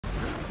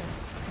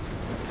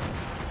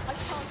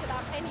shan't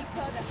allow any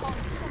further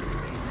harm to come to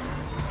you.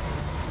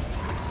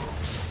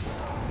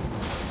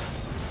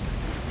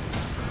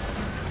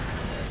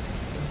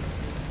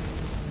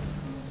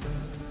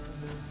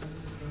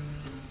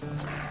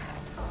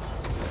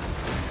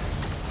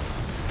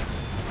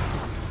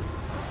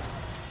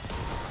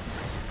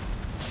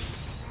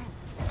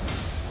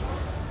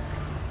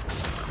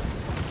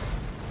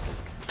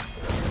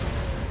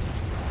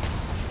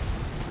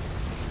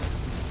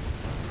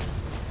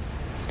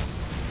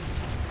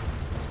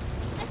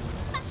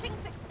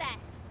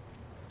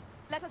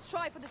 Let us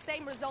try for the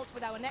same result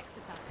with our next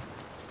attack.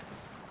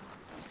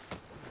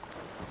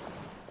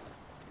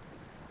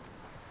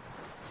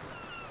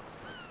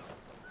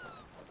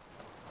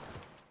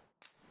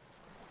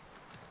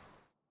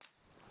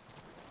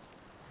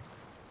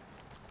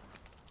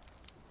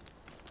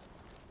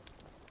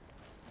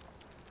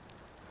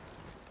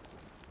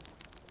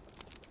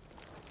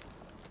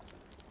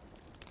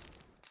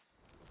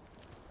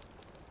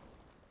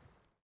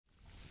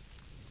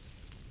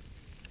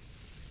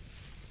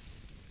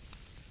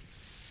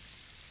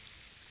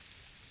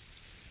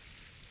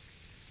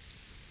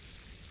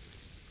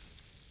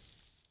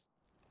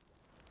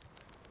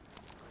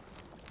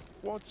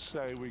 What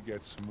say we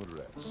get some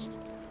rest?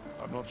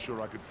 I'm not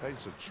sure I could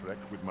face a trek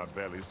with my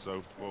belly so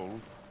full.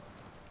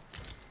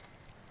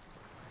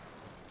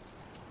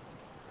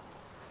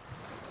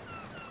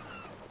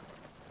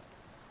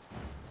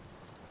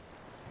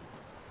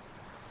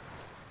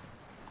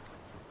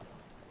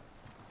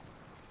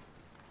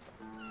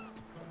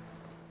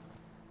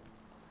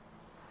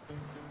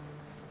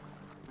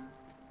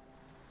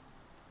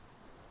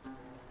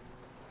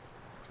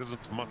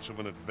 Isn't much of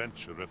an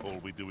adventure if all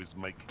we do is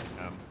make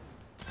camp.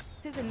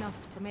 'Tis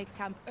enough to make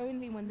camp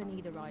only when the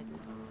need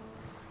arises.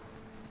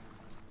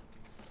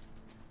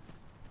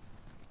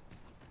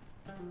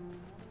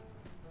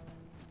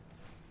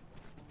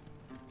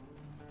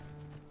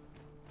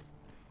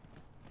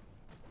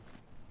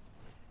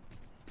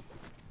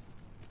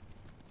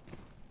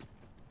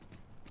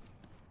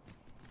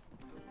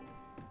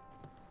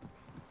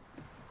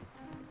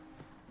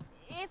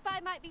 If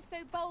I might be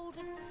so bold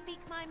as to speak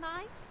my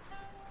mind?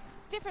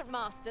 Different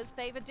masters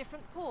favor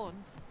different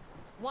pawns.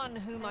 One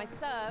whom I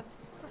served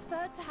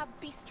preferred to have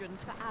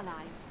beastrons for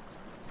allies.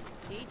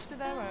 Each to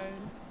their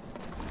own.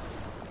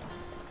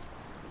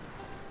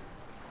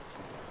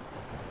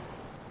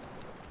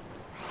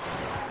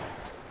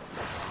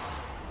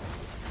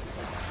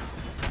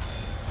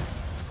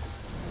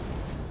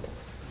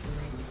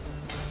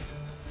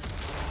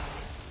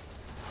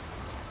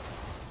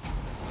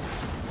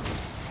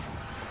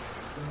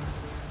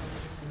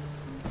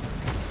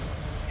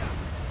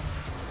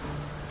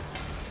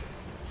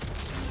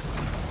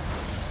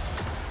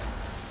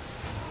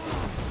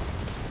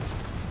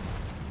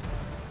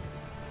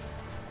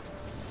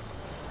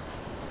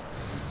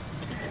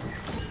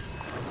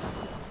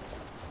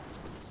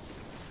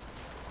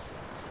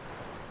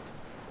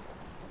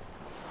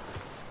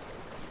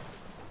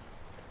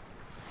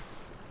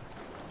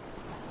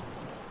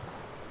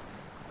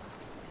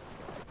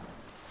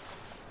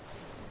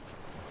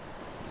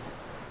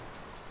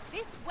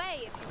 This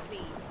way, if you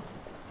please.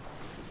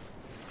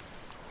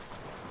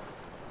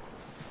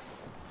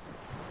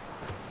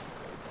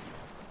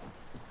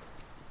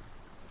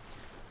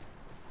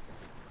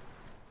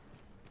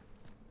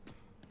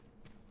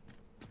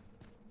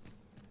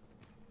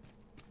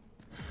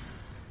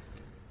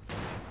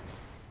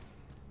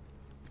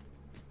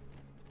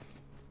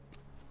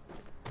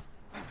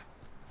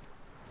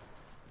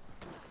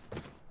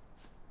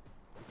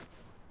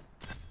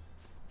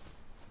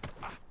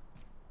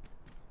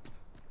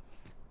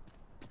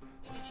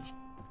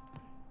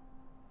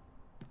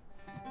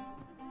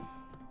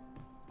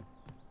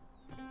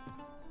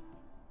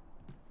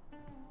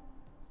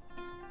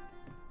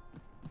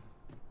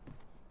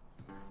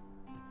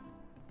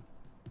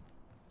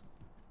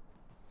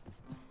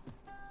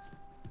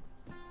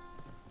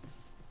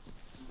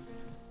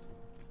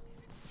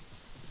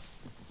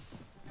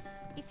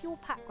 If your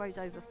pack grows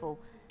overfull,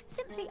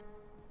 simply...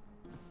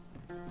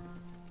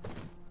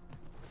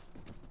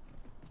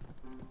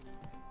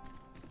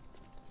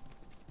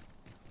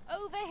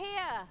 Over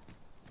here!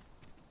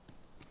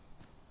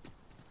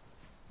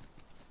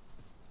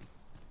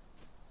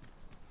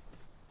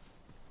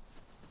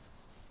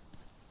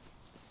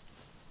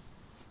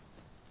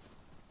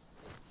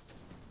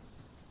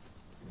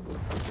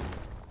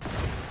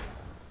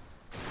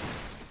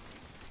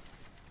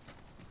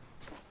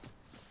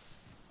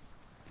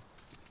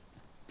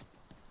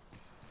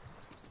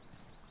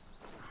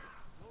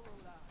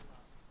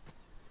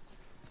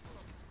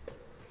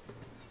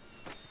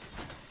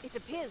 It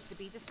appears to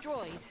be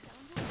destroyed.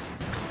 No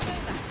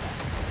matter.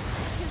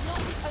 It is not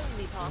the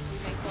only path we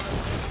may follow.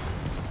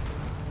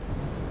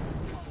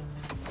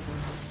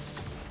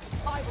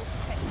 I will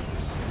protect you.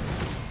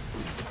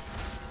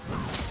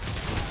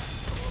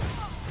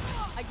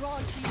 I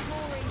grant you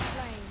roaring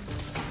flame.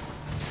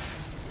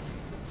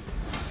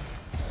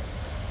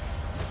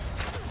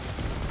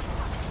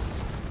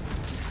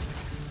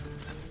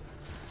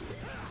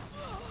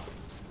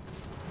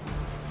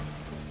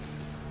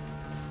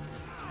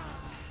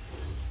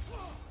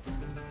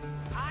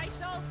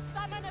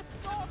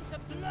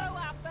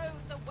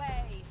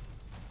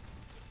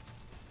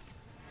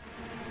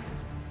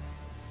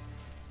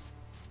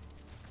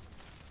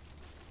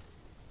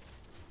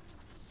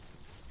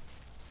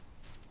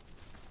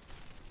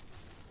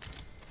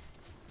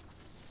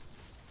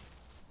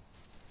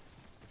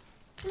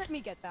 Let me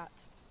get that.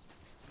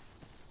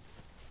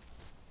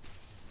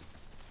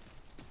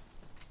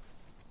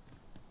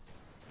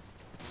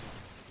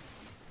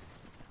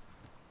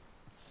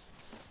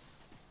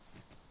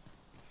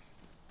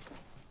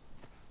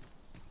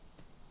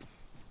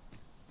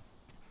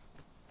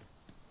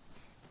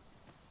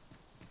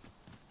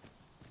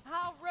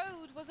 Our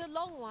road was a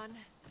long one,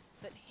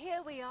 but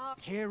here we are.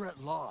 Here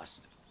at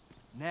last.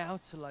 Now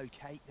to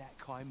locate that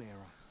chimera.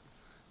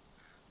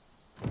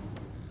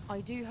 I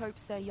do hope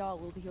Sir Jarl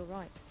will be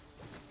alright.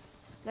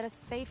 Let us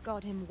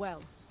safeguard him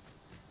well,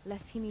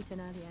 lest he meet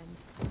an early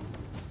end.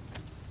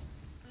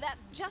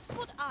 That's just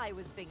what I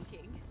was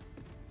thinking.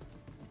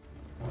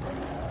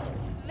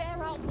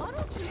 There are one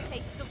or two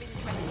places of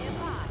interest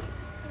nearby.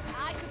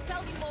 I could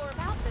tell you more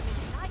about them if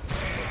you like.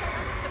 It is on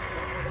us to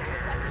prove that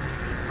possessing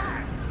three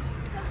parts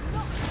does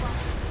not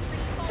grant the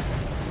threefold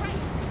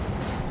strength.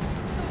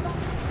 So long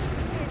as we keep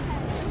a clear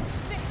head,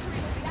 victory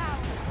will be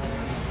ours.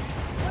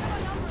 One of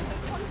our numbers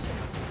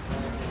unconscious.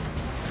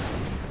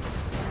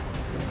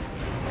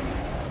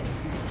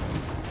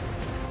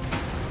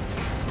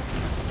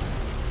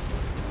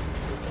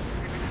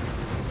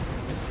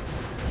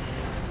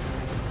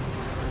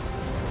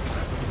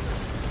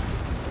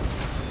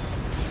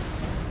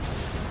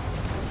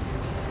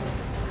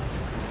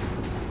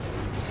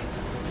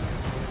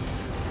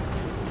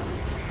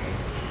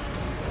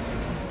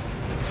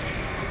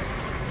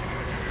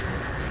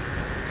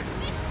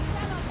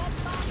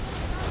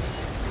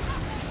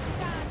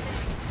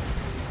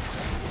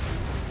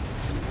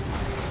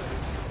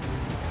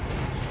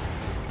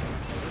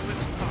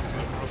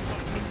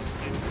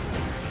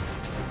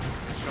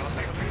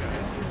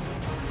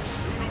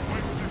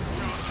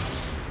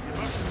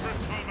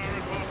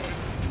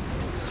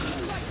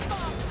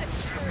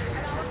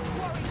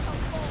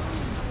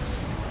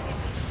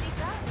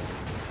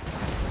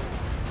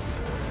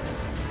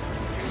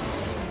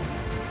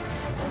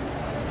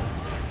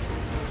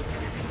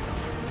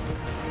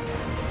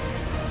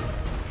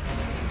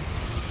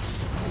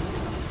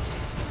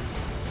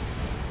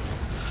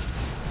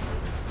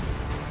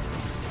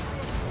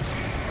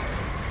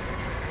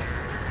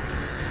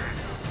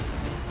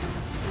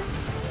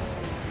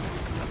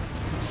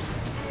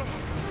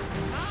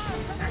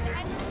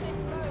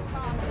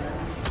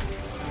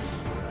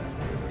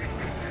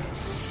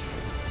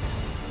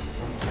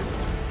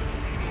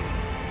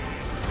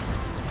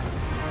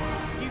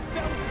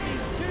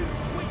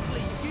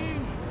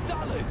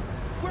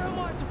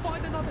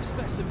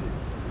 Specimen.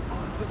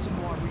 I'm putting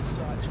my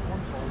research on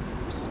hold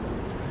for a spell.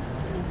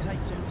 It will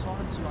take some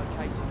time to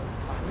locate a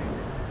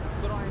chimera,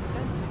 but I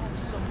intend to have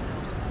someone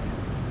else aid me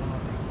when I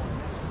make my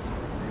next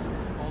attempt.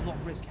 I'll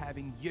not risk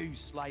having you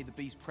slay the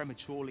beast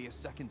prematurely a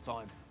second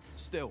time.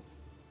 Still,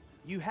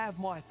 you have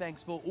my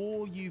thanks for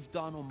all you've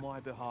done on my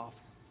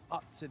behalf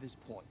up to this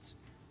point.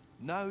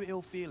 No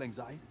ill feelings,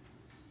 eh?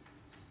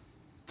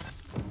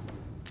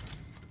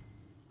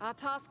 Our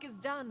task is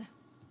done.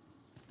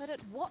 But at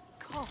what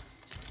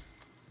cost?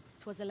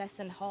 'Twas a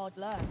lesson hard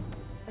learned,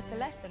 but a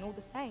lesson all the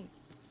same.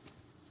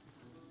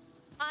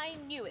 I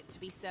knew it to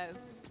be so.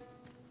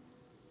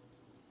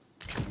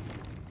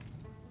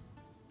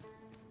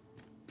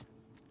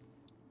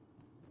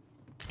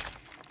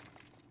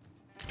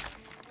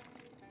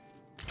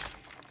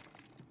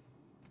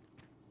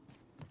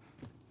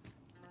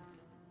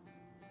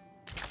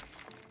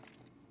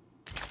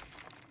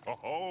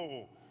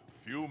 Oh,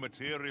 few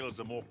materials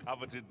are more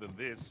coveted than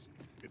this.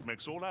 It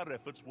makes all our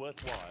efforts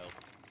worthwhile.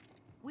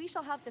 We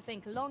shall have to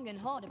think long and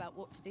hard about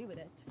what to do with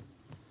it.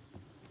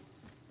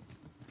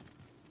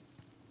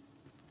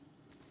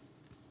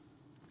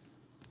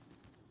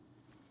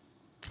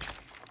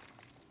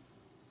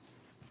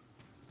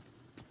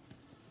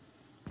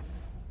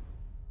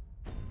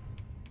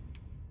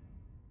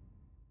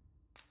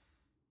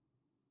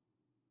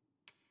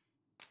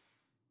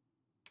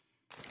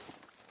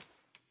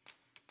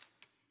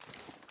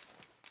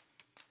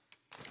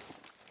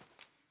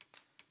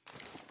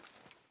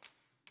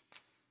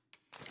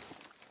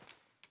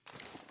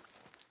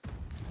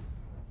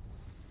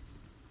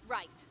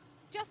 Right.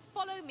 Just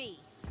follow me.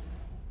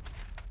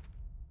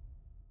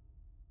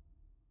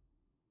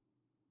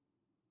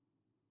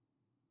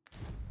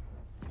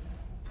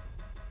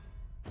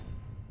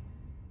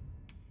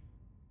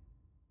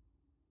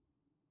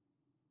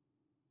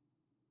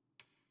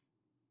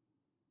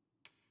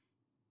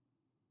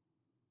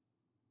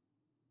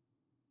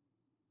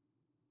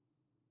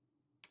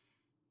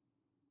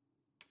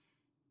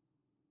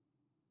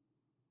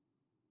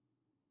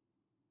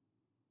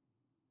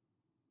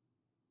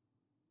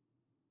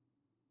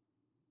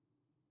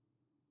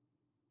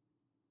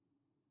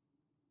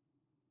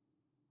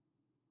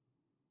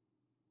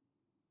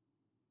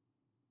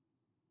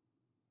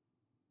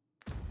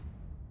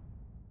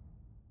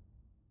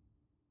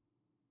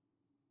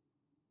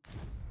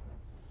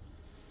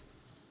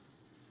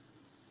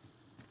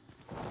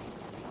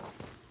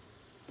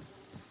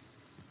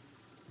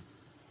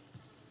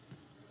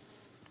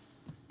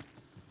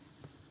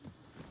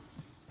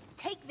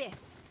 Take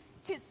this.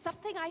 'Tis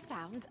something I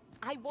found.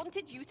 I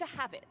wanted you to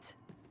have it.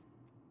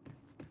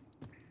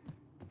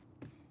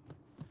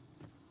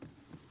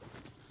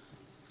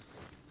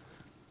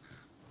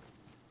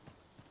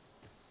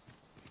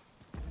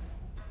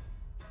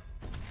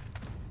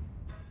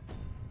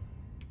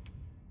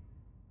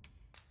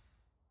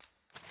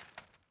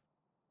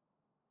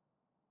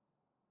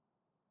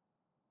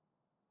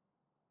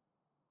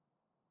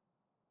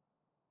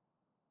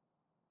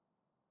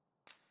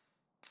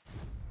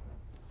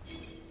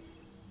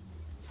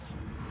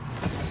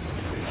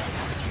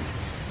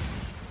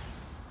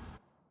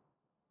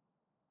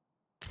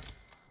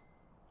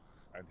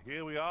 And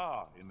here we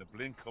are, in the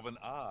blink of an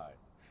eye.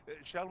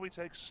 Shall we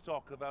take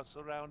stock of our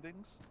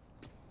surroundings?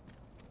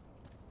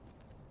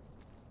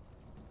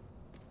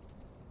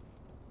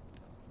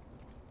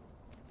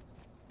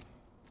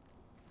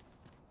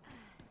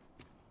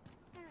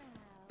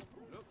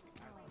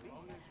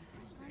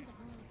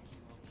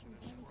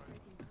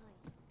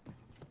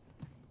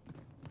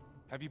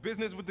 Have you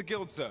business with the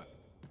guild, sir?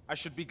 I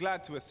should be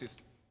glad to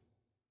assist.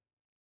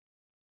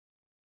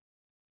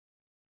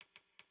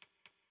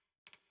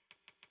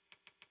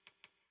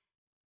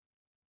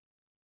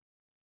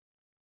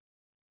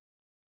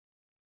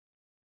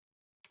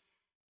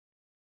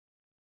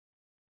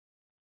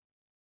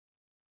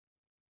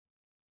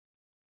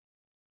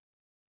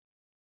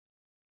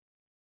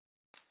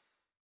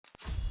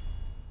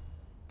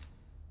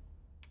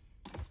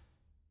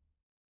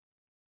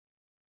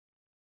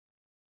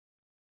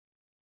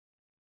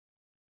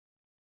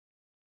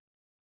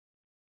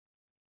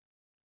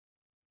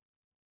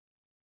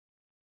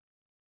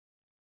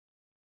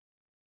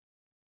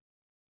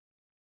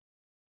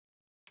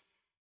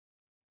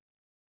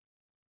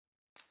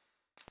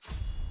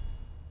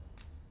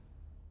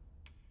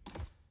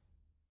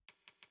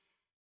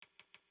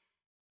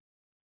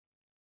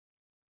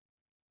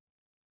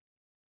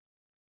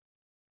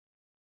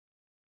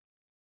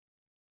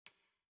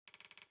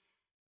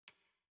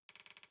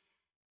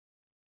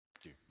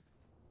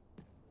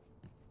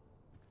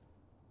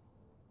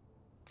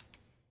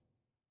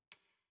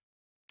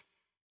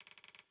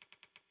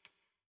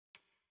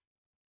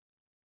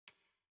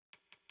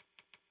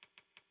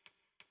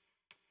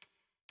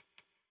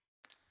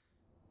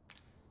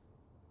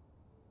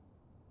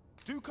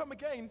 Do come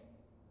again.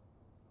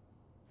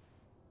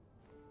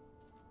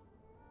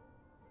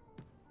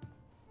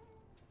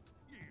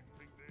 You'd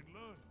think they'd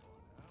learn by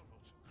now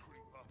not to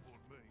creep up on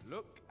me.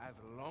 Look as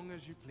long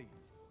as you please.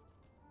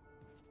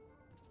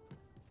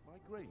 My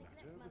grey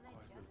matter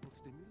requires a little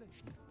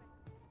stimulation.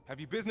 Have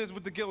you business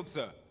with the guild,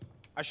 sir?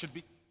 I should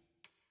be...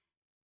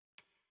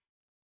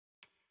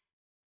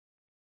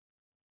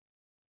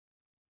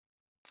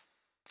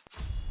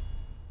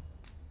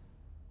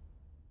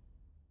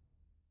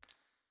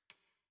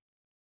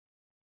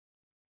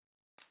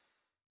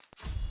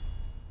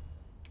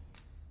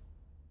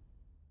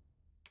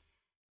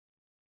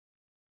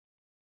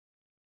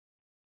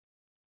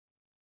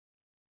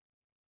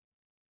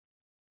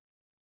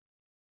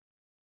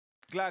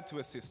 Glad to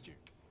assist you.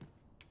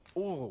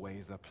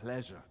 Always a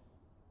pleasure.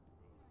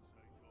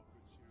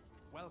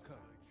 Welcome.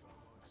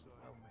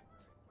 Well met.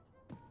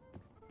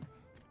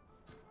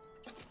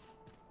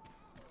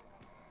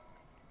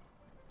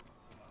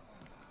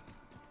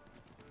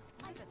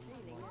 I have a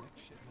feeling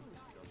it's just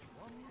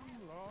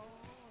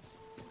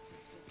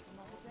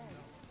another day.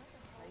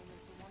 Same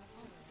as the one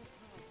upon it.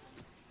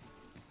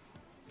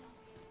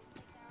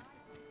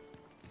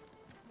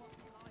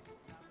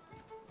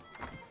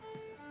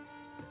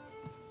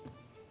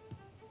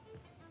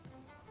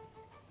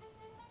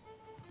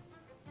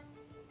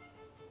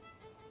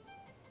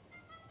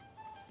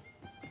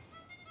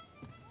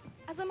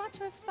 As a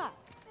matter of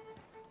fact,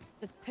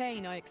 the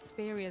pain I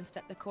experienced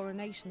at the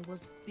coronation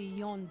was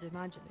beyond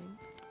imagining.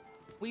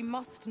 We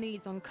must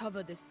needs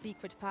uncover this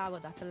secret power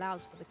that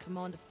allows for the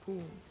command of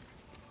pawns.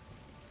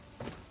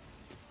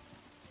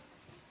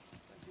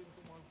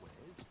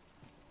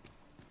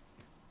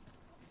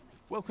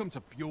 Welcome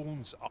to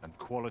Bjorn's, and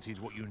quality's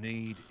what you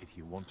need if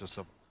you want to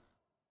survive.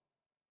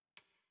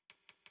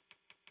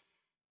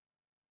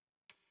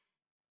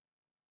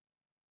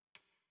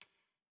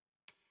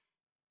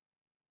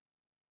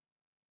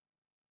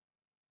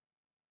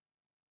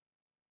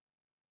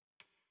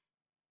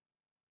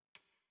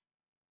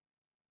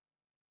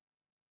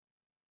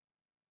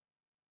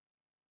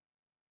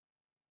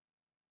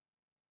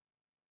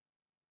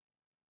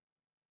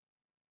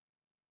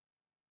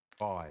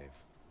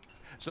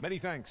 So many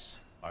thanks.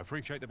 I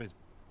appreciate the business.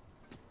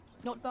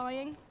 Not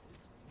buying?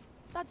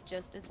 That's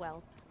just as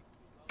well.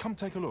 Come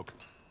take a look.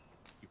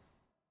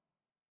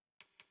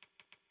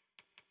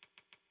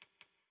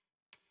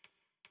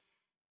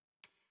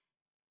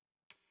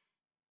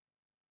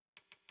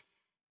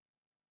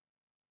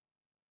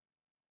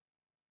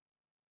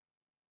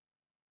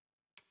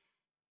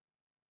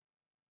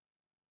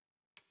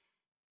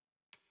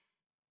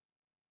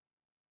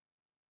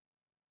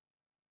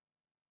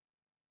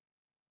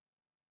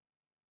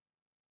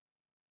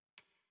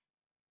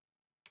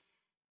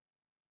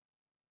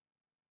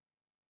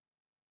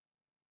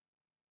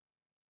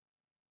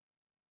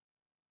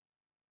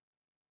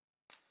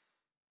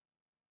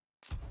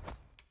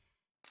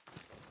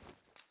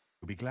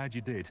 'll be glad you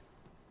did.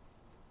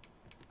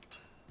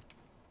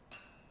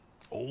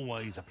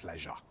 Always a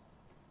pleasure.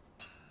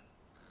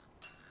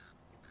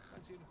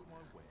 Fancy a look at my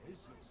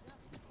wares?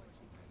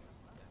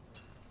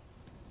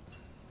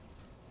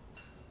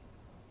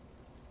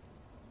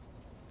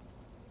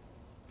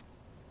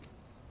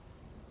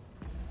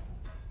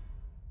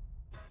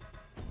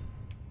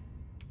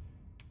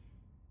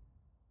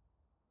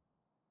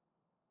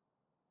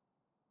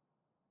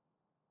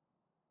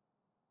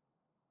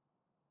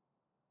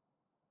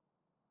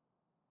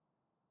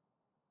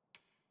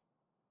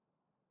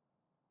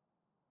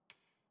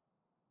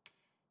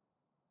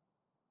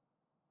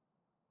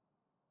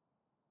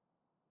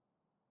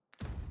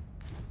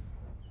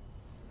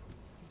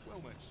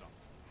 Right, son.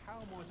 How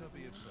might I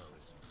be of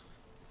service?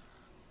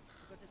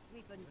 Got to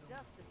sweep and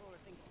dust before I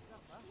think of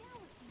supper. The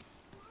hours seem to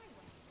fly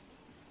when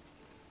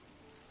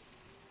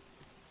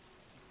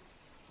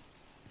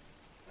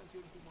Fancy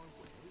a little more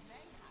wares?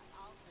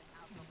 I'll send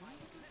out the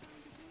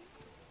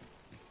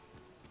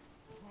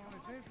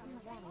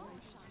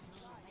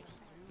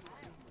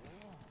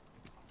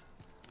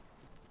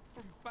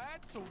From bad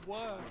to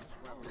worse.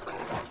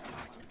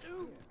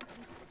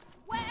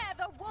 Where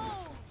the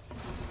wolves?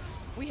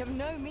 We have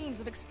no means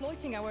of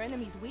exploiting our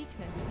enemy's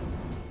weakness.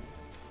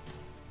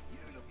 You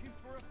looking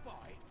for a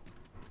fight?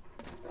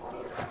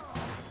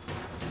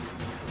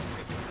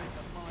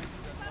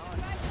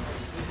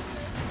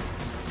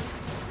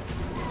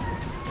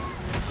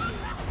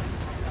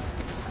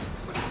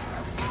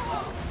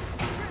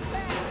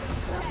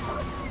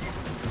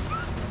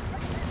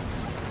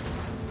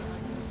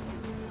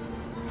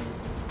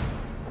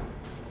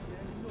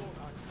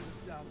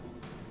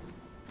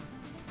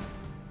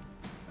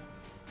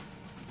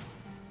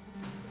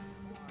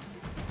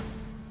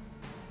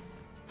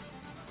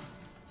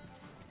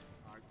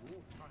 I've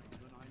more time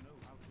than I know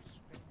how to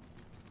spend.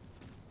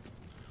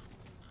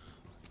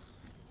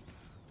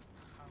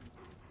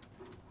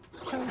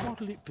 So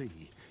what'll it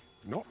be?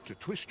 Not to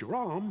twist your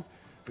arm,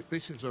 but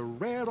this is a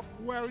rare...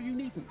 Well, you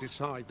needn't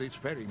decide this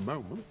very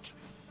moment.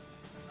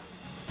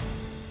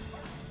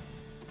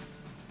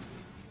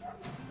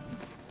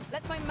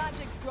 Let my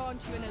magics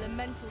grant you an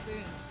elemental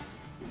boon.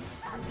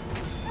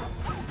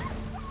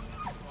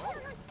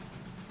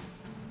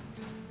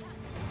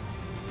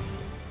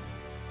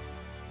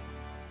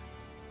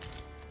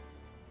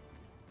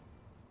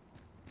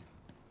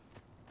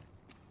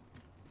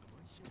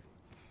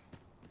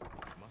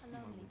 Must A be my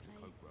lonely winter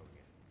coat place, growing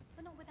in.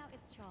 but not without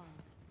its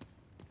charms.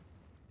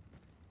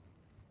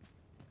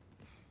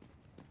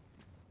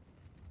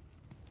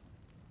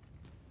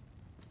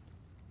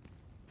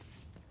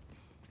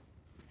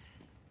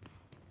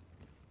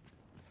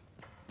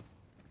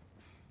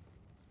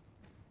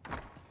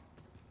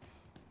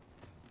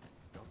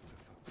 Got to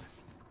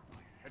focus.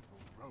 My head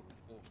will roll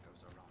if aught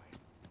goes awry.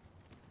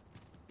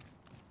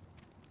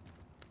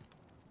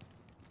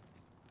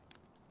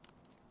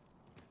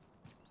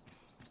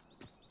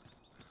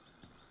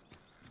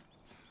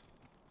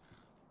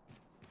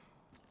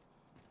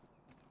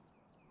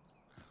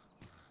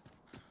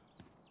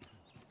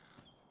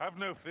 Have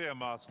no fear,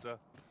 Master.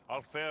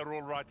 I'll fare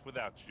all right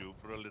without you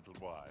for a little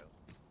while.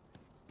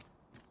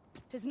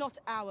 'Tis not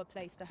our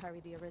place to hurry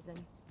the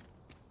Arisen.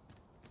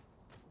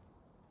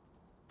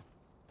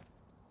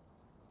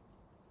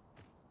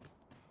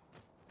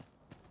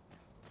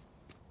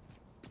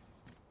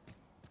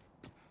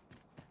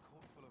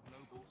 Court full of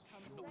nobles,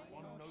 not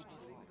one noble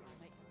leader.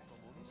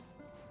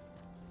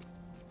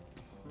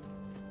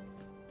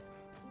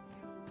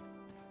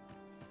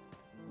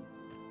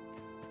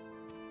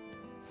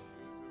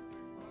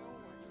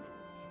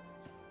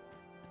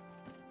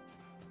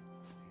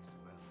 He's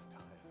well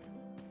tired.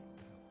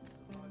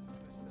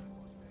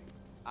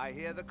 I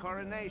hear the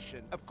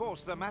coronation. Of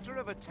course, the matter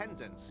of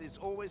attendance is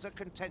always a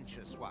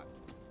contentious one.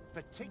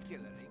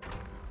 Particularly...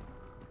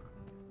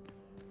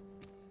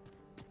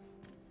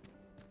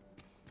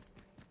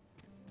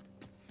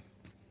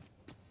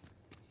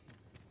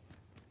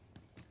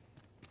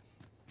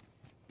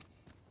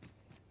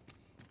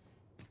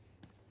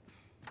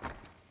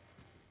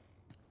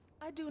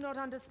 I do not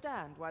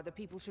understand why the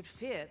people should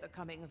fear the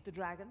coming of the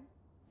dragon.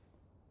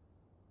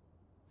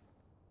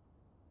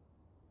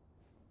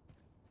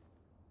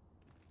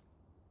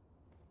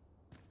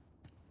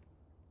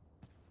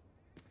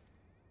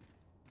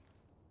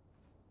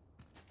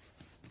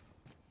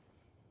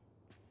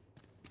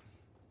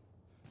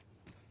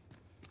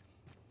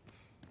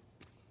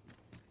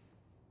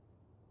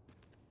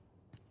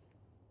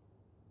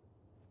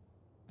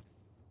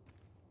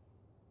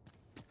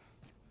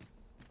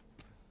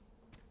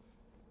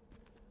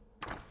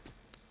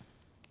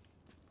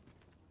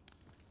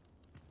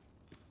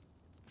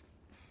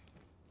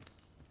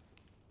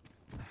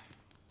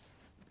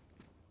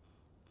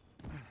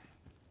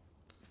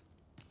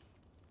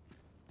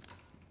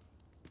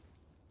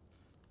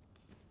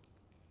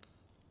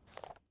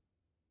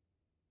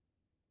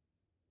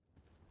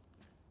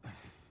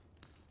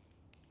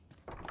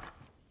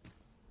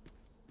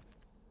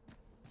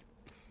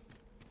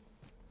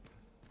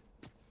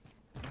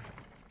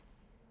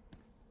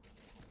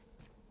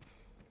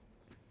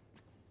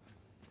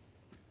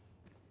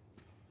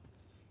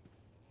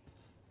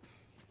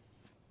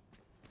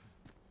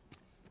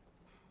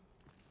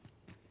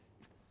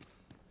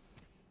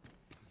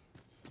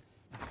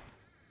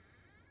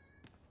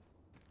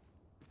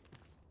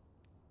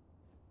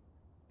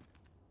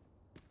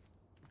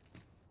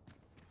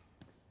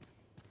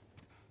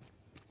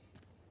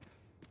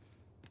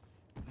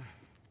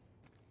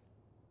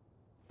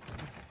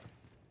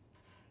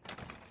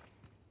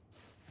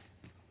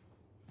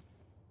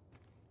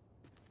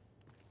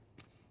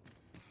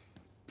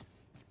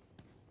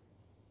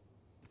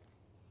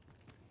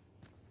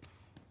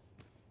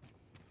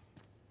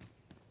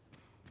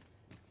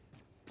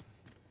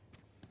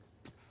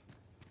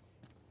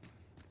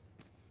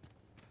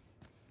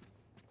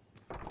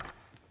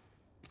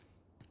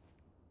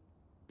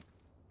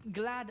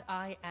 Glad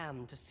I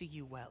am to see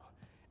you well.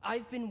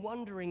 I've been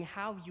wondering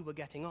how you were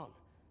getting on.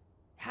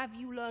 Have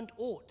you learned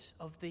aught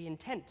of the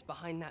intent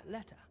behind that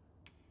letter?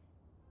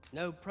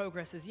 No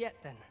progress as yet,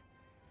 then.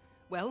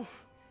 Well,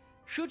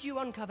 should you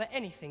uncover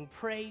anything,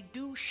 pray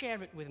do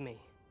share it with me.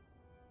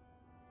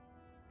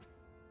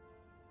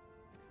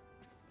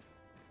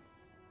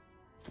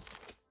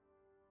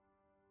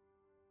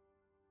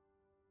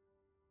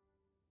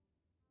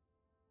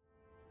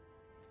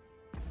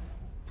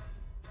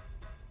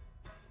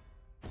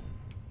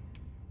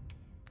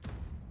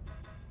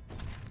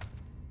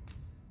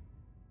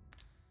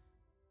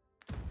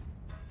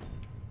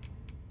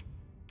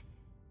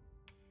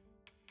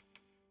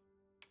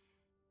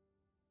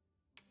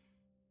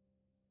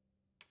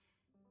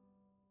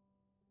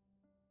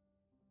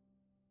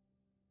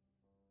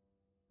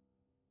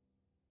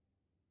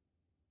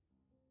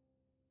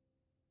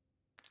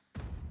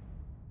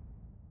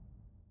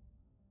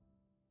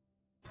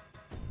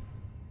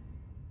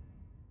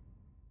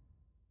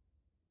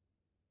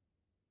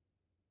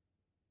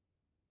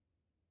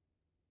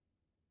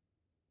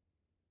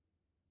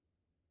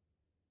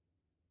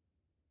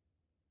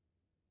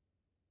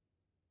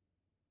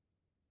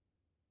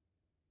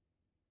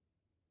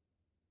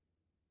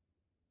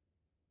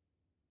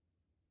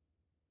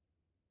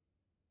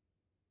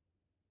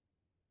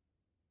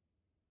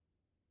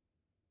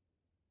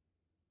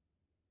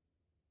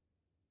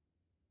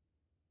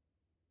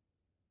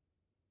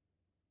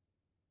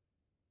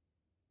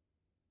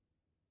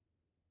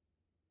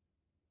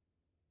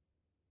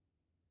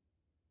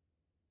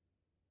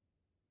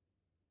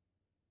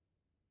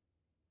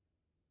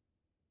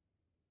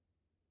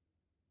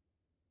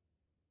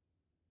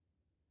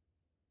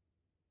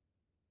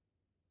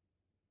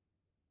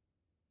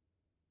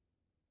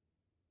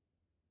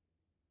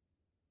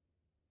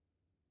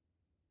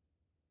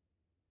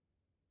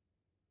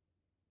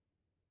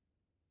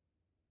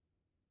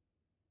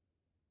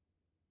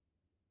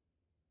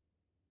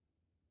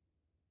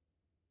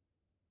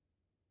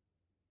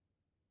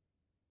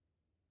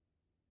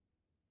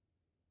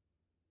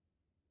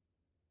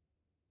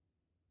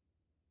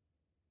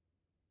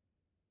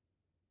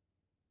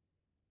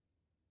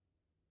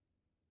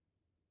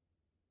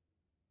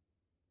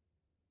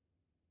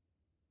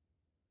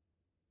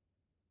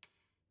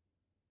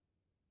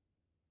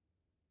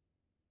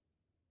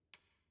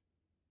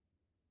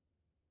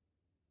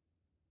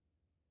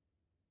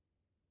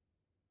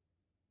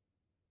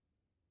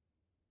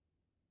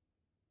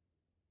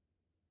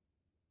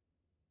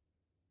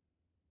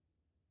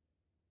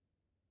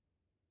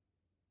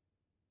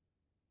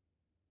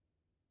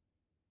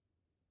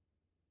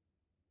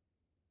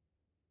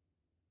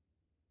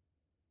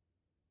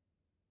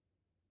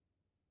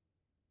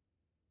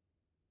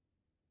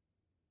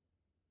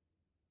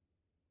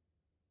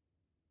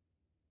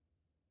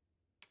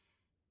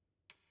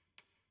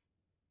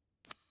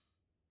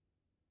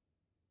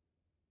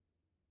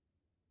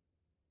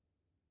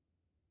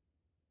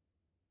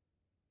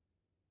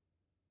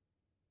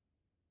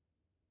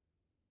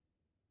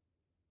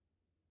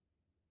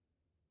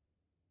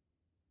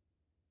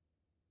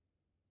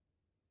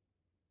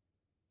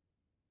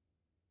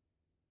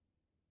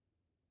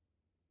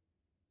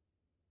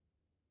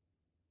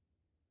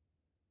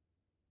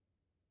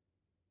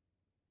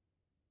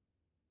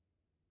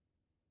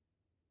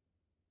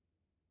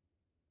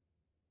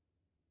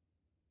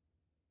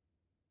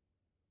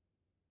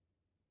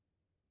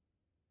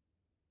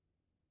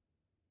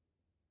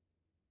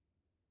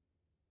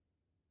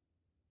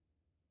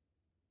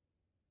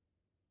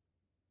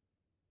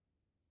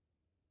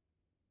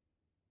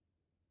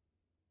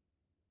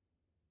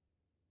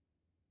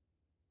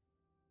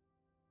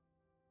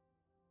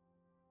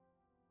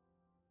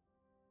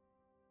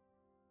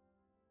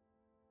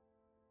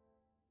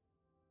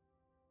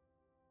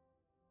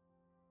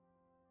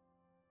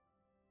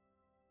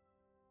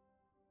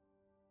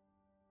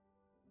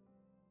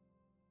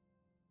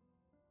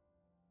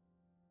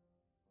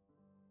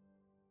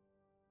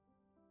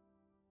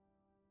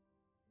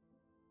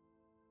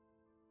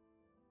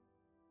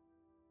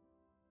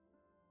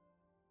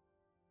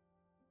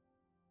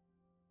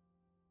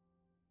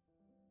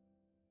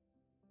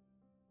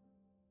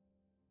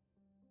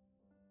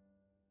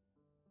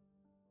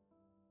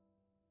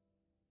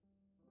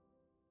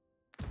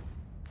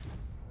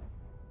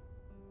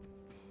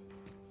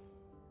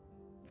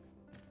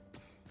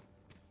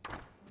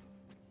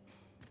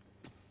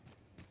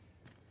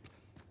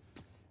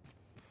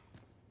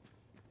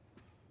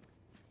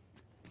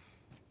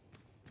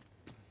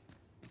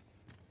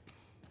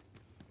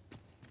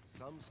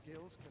 Some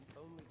skills can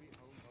only be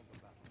honed on the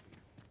battlefield.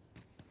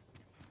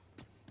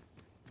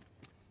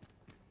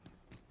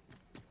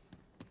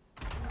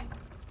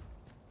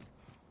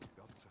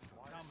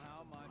 Somehow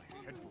my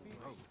head will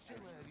So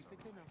early for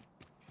dinner.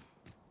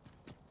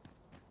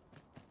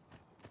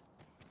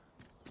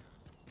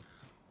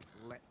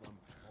 Let them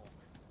talk.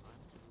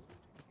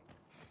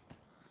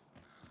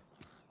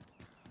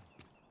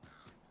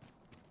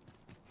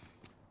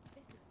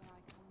 This is where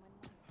I come when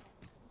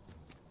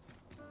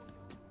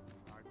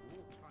my I've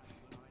more time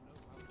than I know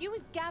how. You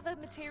would gather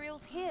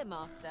materials here,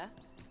 Master?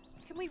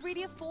 Can we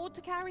really afford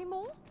to carry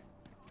more?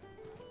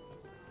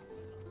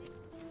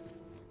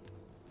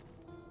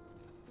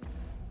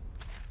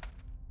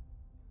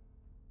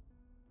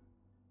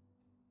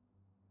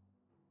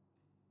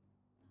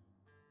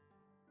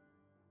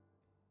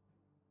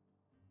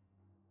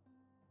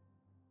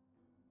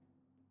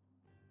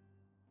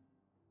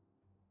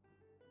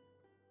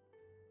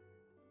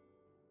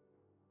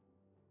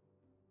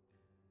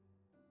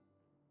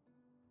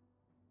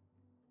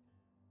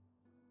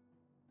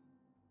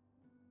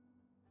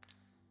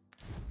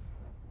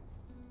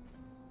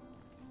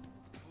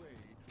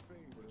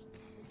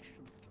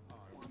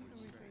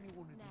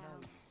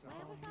 Where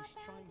was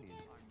I bound again?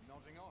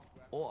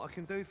 What I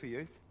can do for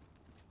you?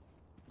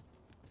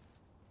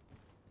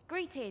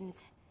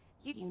 Greetings.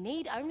 You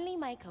need only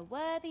make a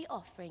worthy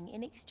offering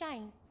in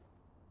exchange.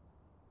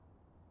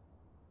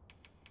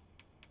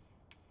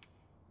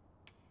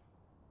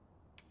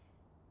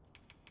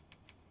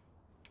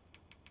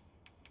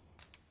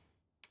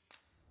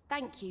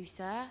 Thank you,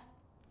 sir.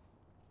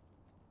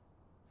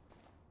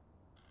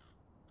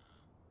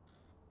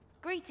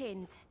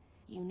 Greetings.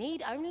 You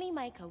need only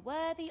make a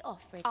worthy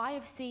offering. I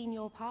have seen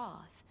your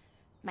path.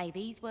 May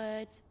these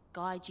words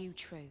guide you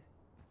true.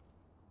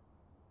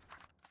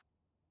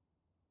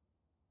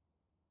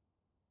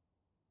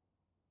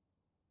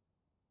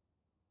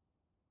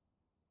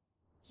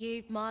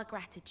 You've my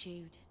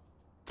gratitude.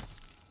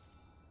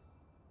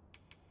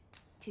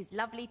 'Tis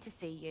lovely to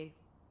see you.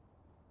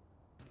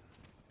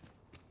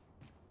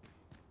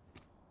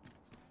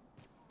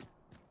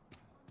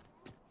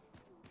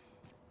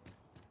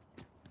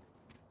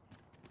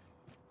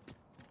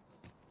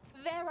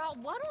 There are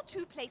one or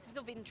two places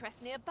of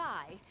interest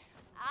nearby.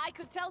 I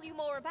could tell you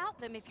more about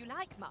them if you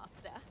like,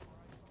 Master.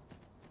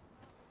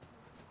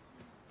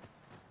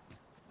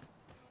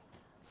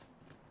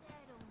 I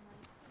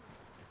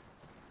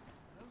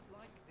don't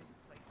like this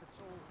place at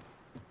all.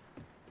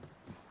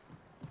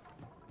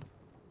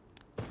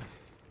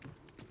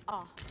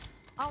 Ah,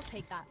 I'll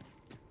take that.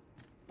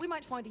 We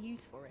might find a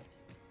use for it.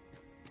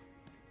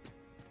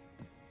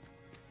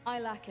 I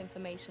lack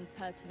information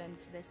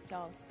pertinent to this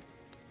task.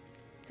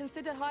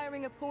 Consider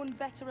hiring a pawn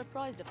better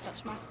apprised of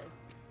such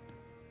matters.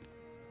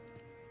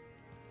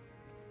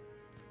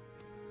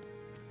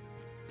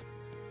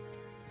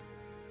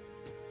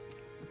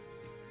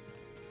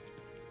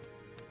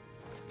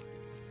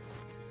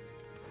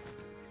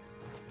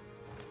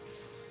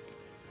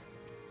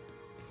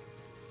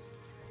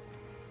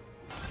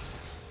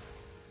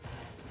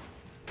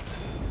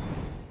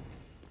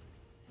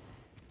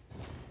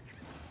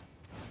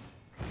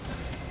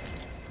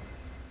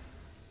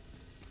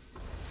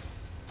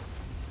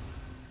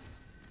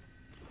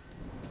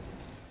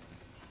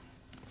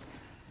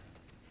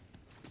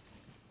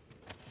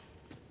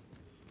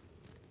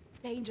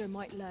 Danger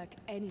might lurk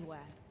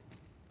anywhere.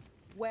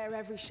 Wear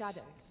every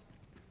shadow.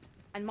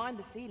 And mind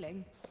the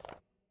ceiling.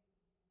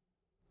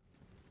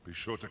 Be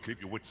sure to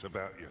keep your wits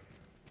about you.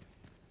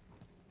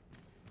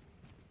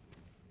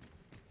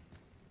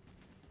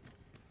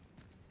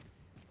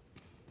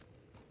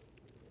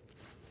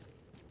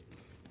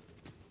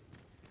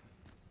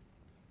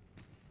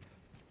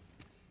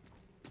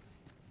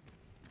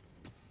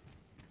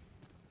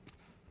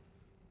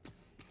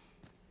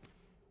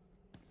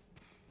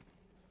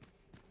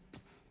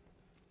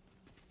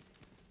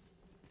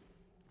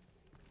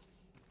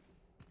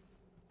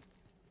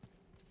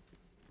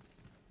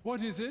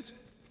 What is it?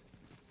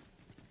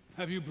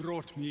 Have you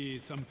brought me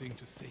something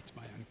to sate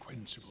my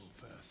unquenchable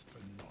thirst for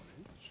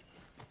knowledge?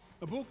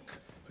 A book,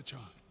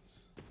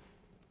 perchance?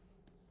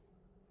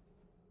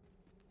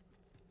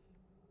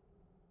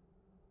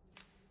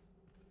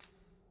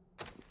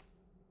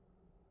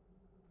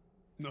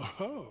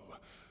 Oh,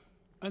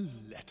 a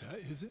letter,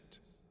 is it?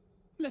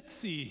 Let's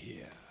see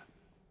here.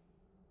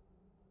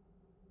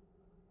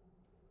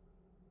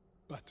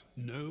 But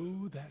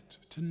know that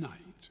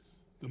tonight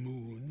the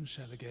moon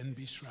shall again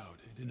be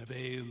shrouded in a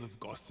veil of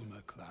gossamer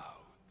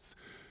clouds,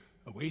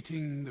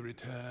 awaiting the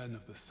return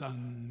of the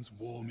sun's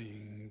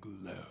warming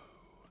glow.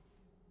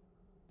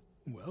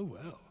 Well,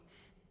 well,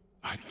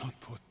 I'd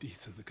not put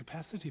Disa the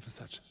capacity for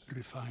such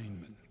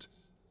refinement.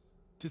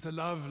 'Tis a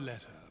love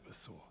letter of a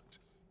sort.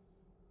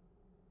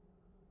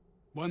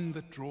 One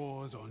that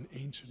draws on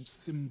ancient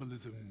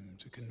symbolism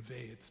to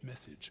convey its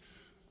message.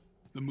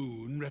 The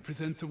moon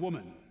represents a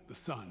woman, the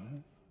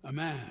sun, a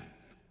man.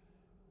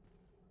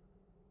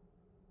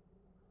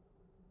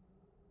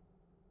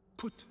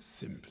 Put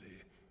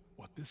simply,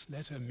 what this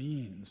letter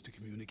means to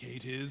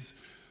communicate is,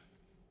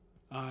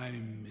 I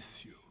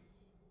miss you.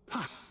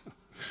 Ha!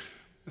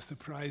 A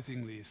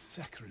surprisingly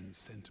saccharine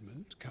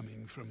sentiment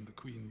coming from the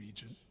Queen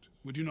Regent.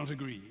 Would you not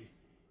agree?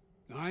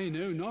 I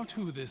know not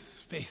who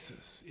this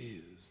Phasus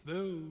is,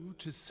 though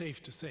 'tis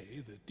safe to say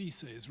that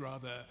Disa is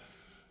rather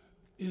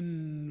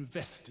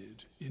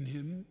invested in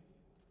him.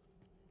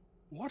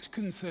 What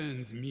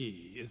concerns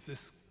me is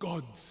this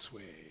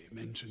godsway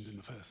mentioned in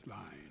the first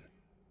line.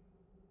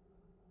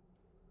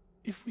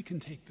 If we can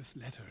take this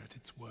letter at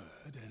its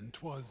word, and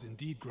 'twas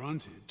indeed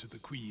granted to the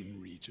Queen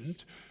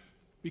Regent,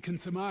 We can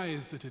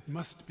surmise that it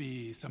must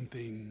be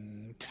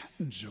something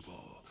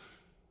tangible,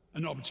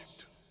 an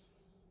object.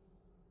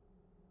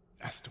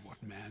 As to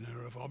what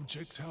manner of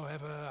object,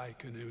 however, I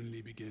can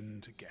only begin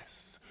to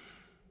guess.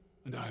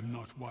 And I'm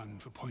not one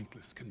for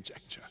pointless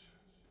conjecture.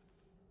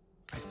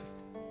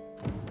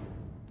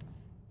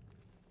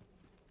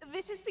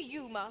 This is for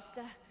you,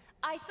 Master.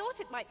 I thought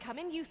it might come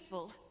in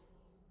useful.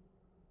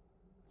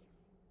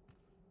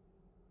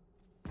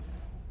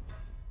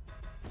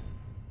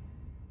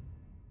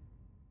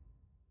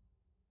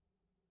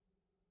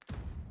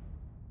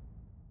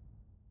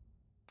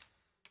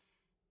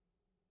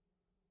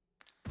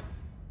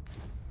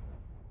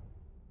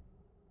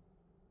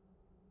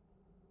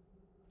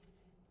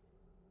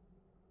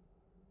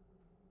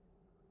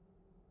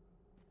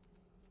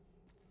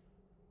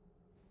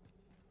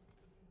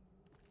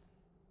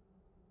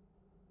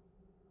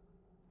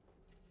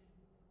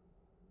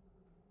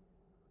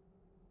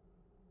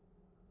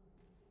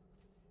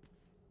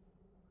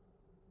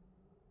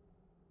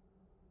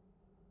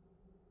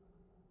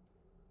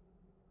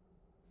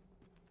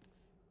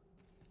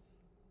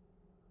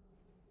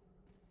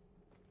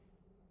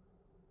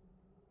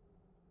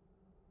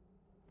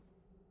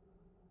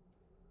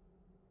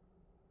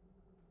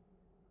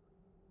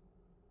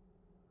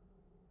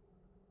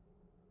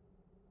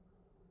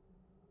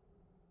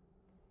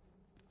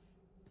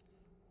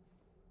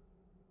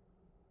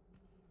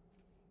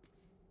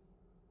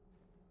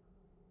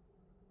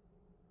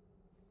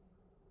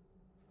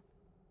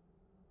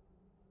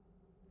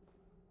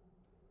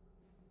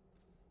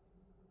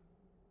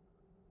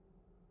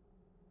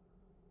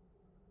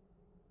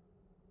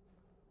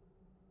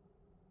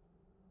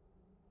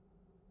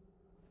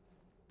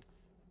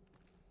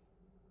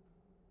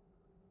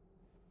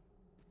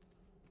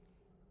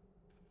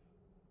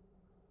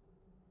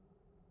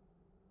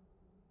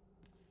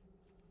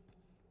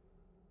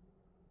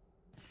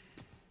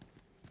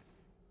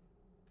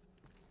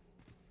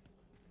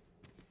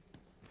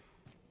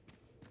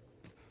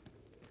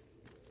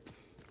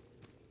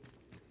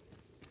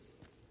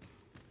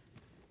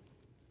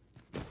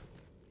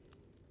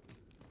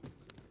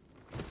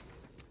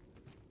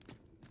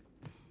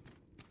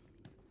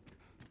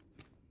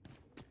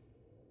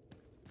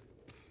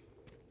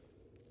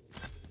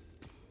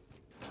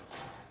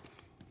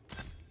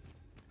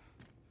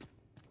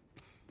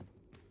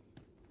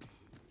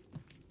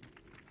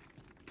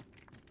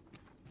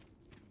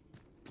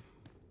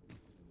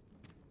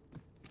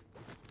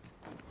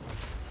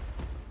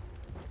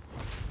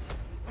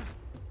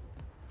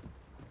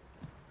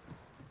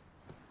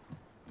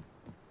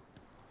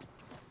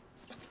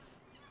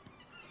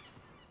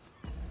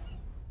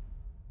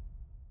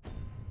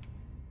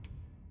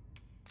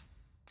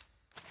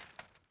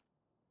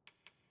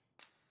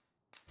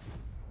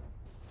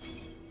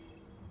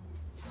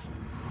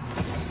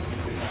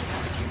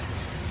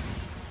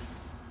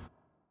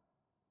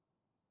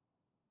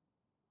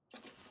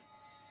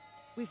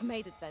 We've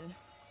made it then.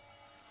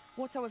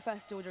 What's our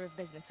first order of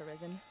business,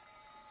 Arisen?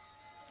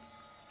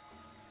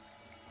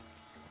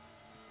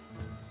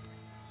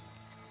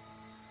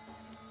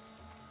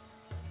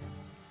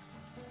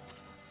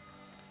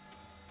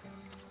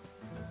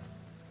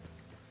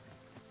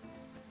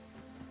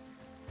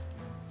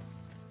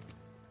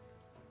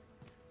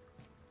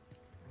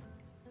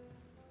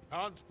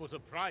 Can't put a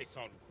price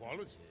on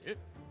quality.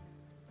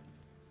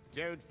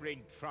 Don't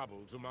bring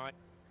trouble to my...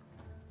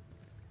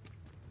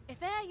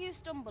 If e'er you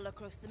stumble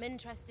across some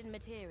interesting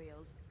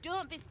materials,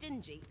 don't be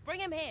stingy.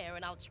 Bring 'em here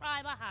and I'll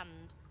try my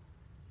hand.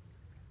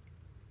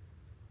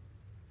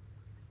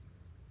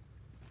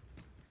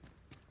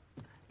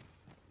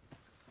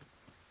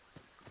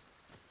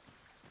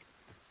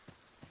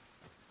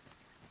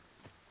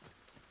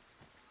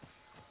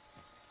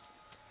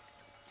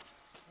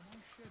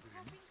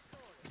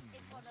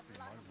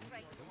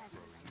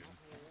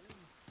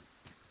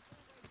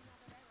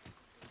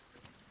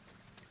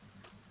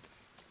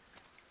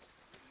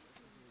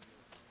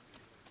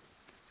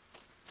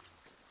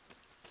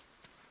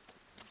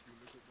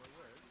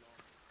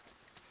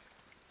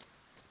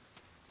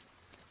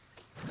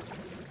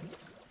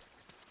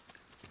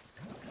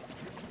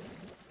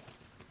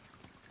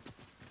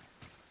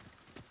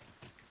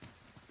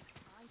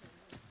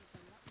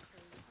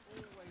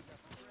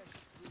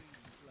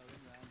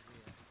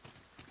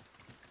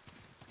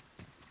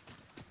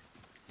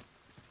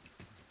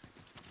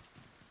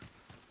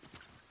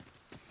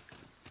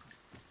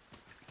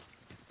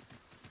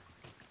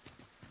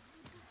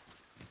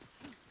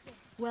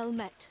 Well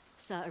met,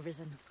 Sir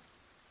Arisen.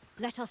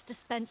 Let us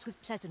dispense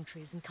with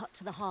pleasantries and cut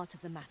to the heart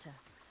of the matter.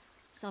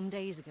 Some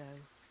days ago,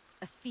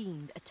 a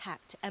fiend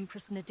attacked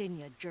Empress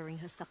Nadinia during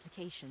her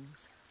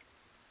supplications.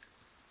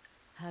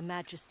 Her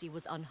Majesty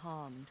was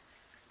unharmed,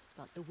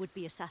 but the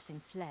would-be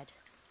assassin fled,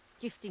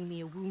 gifting me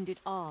a wounded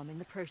arm in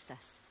the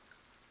process.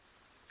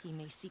 He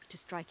may seek to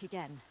strike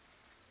again,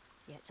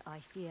 yet I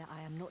fear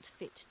I am not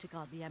fit to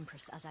guard the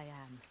Empress as I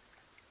am.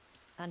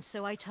 And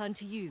so I turn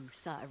to you,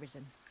 Sir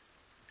Arisen.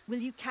 Will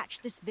you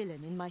catch this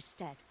villain in my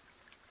stead?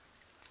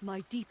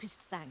 My deepest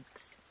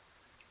thanks.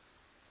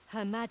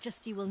 Her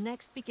Majesty will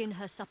next begin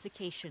her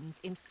supplications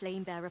in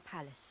Flamebearer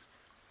Palace.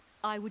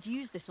 I would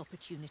use this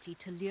opportunity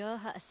to lure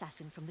her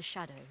assassin from the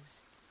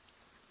shadows.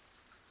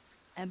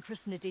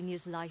 Empress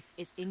Nadinia's life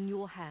is in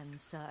your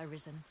hands, Sir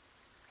Arisen.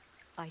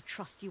 I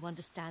trust you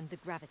understand the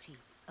gravity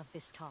of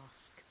this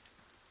task.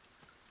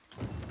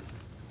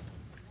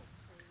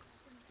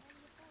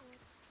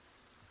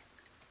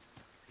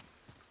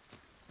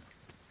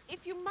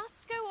 If you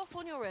must go off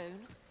on your own,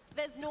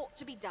 there's naught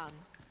to be done.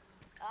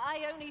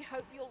 I only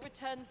hope you'll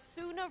return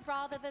sooner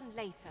rather than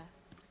later.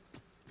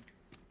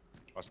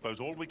 I suppose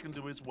all we can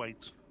do is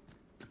wait.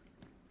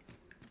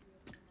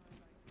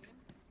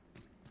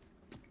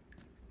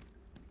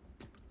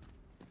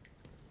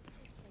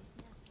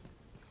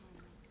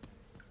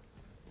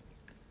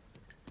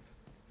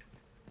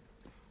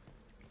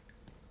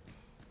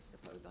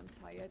 Suppose I'm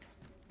tired.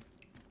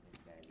 I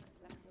barely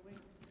slept a wink.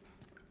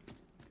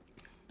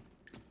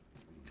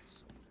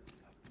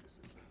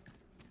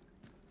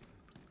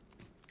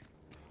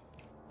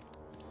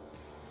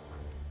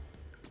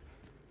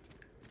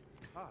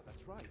 Ah,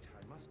 that's right.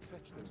 I must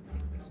fetch those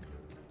papers.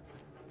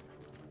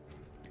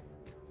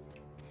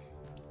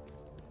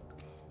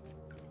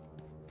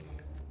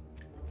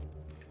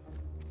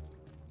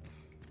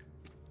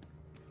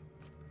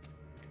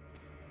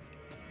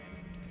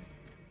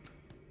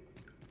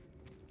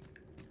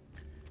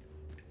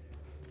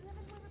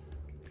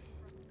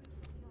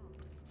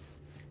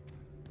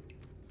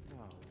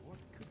 Now, what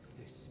could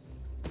this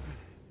be?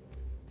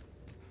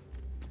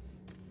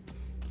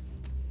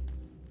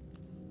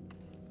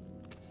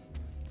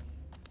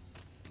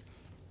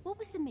 What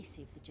was the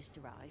missive that just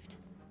arrived?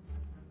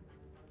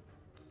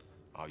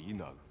 Oh, you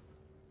know.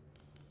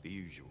 The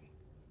usual.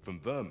 From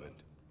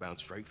Vermont, bound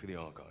straight for the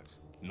archives.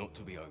 Not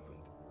to be opened.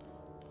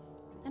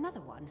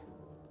 Another one?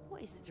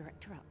 What is the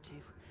director up to?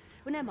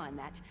 Well, never mind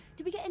that.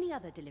 Did we get any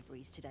other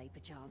deliveries today,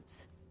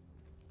 perchance?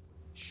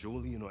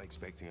 Surely you're not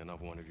expecting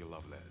another one of your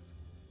love letters.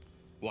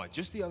 Why,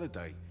 just the other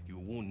day, you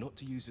were warned not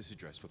to use this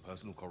address for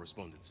personal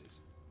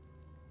correspondences.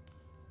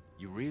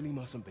 You really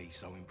mustn't be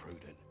so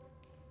imprudent.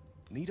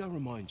 Need I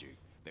remind you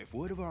that if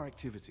word of our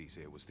activities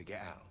here was to get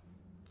out,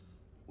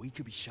 we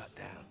could be shut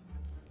down.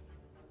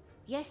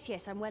 Yes,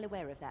 yes, I'm well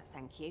aware of that,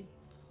 thank you.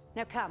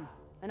 Now come,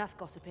 enough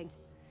gossiping.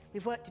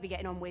 We've work to be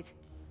getting on with.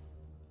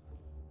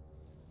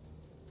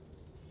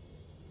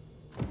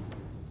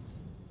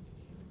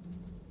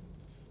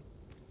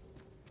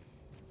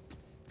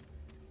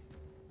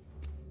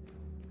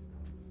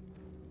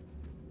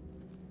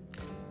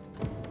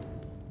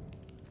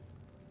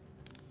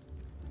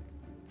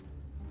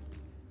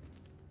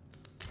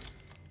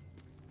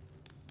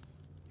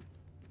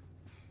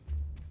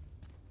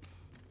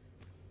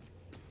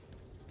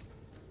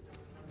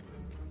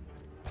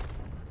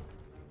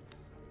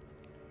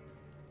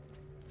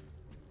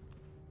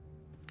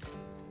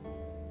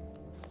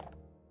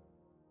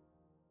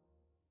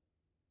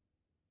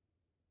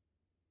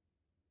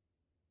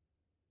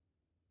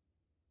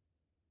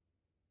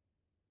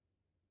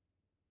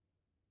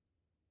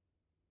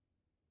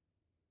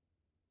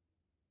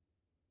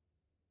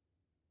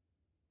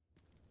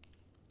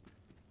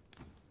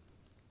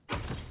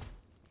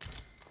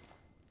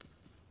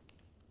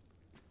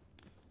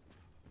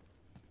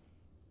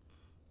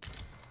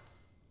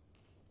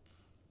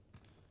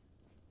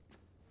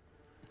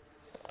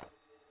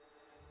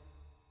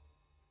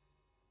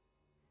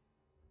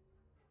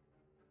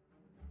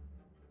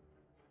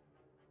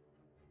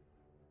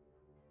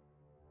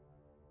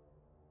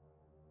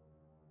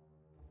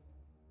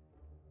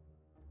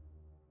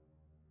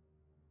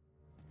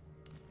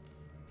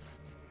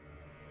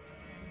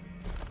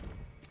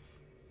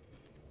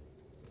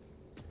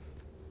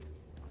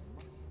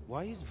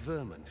 Why is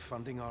Vermont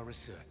funding our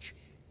research?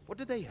 What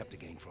do they have to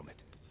gain from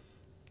it?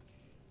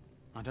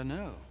 I don't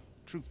know.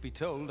 Truth be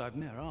told, I've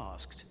ne'er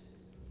asked.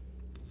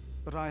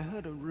 But I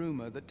heard a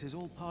rumor that 'tis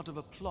all part of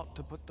a plot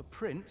to put the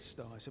prince,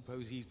 though I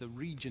suppose he's the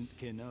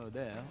regent-kin o'er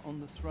there,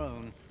 on the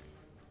throne.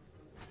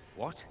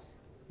 What?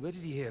 Where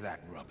did he hear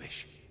that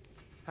rubbish?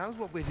 How's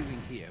what we're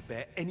doing here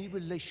bear any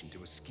relation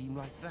to a scheme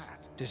like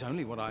that? 'Tis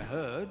only what I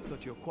heard,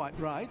 but you're quite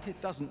right. It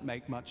doesn't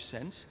make much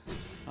sense.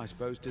 I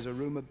suppose 'tis a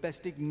rumor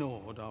best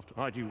ignored after...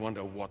 I do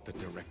wonder what the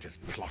director's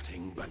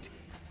plotting, but...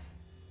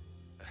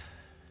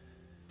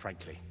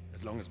 frankly,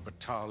 as long as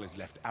Batal is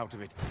left out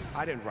of it,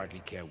 I don't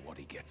rightly care what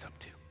he gets up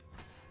to.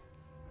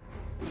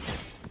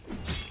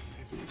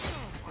 Is there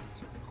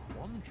a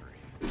quandary?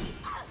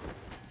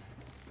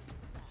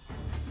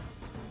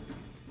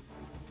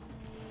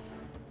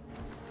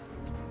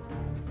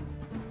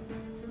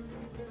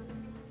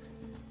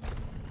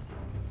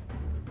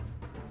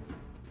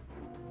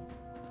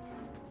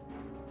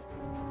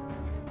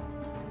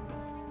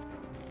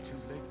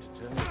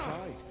 Turn the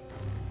tide.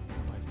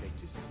 My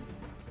fate is sealed.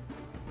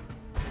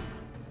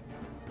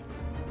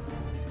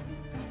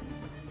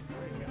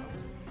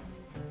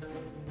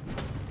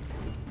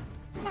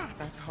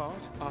 At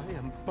heart, I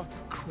am but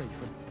a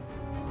craven.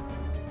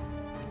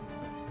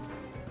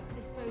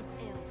 This bodes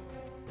ill.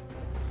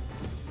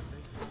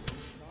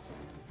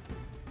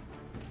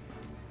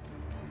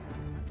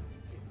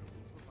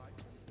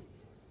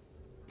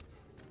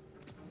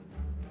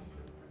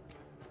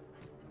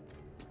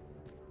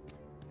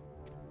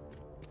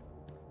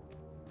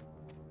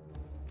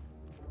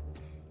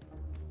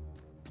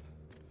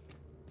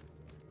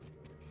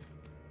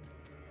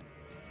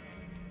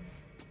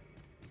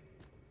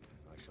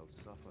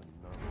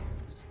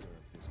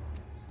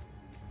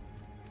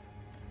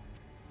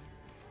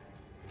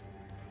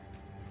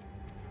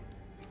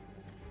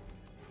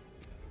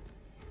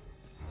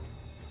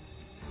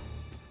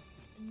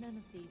 none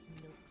of these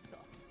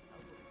milksops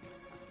are worth my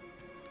time.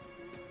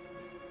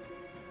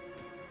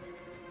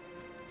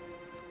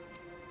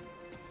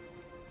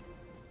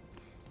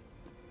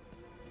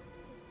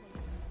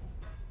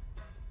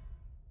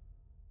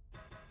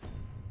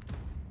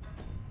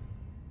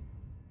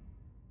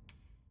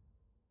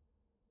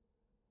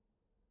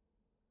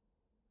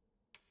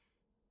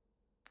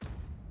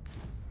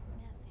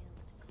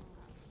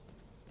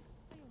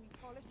 We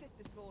polished it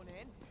this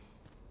morning.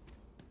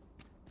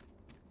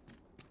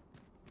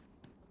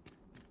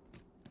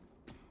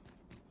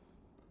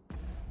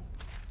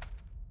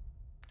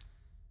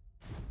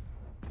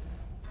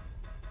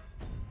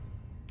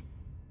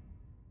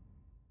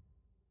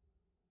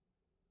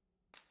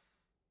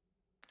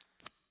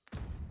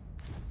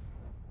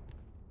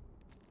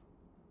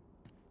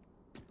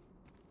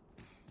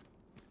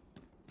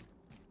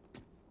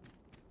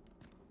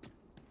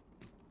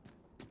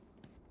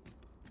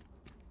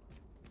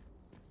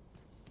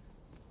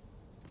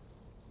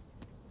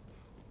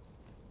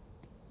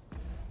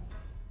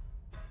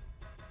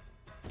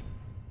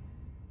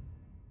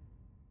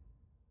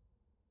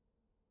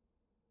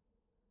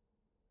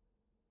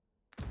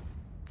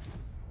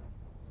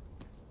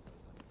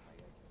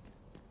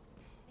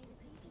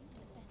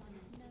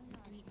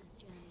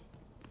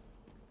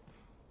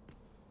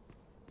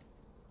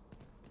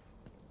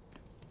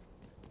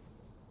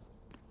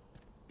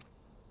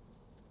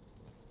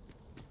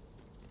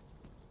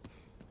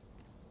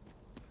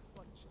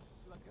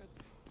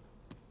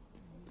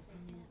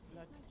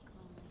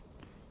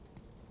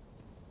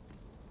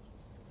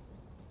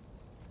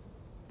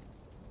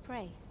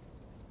 Pray,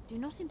 do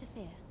not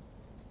interfere.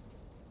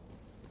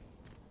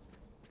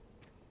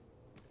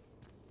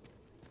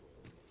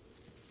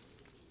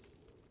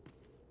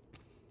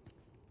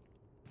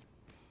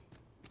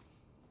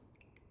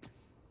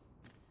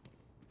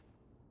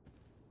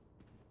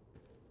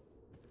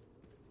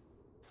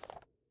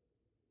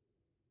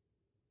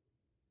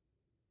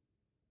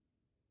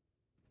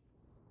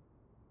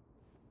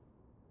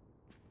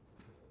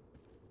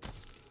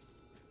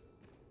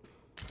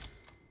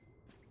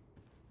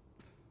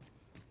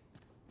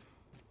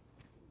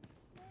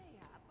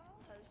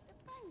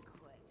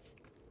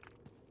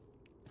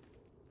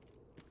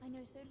 I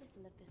know so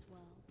little of this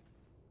world,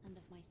 and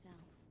of myself.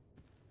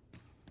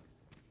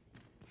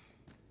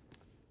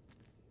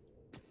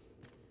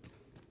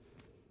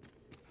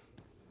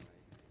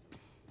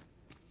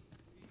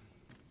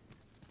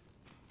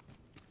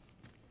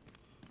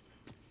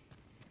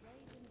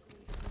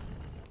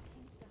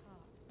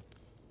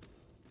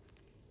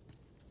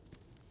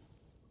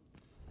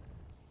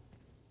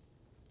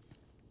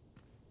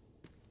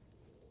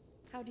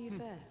 How do you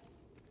fare?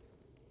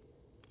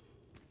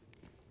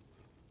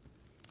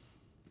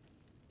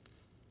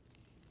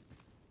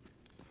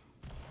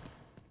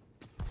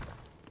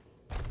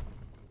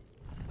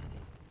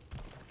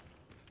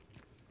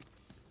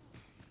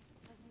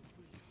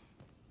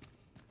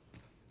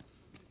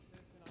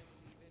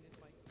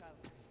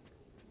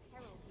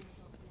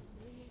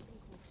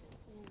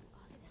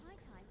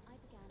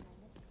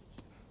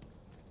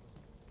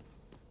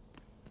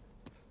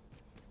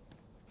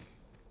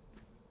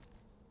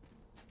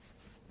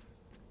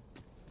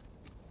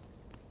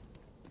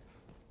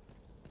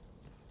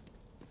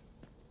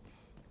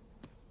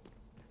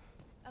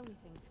 Only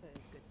thing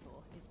Fur's good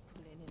for is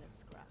pulling in a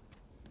scrap.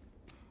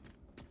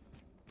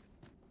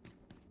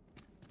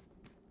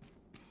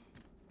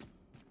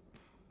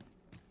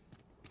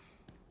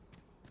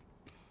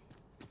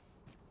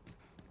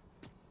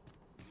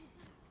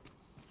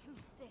 So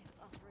stiff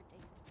after a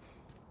day's patrol.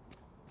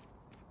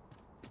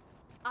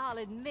 I'll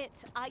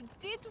admit, I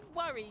did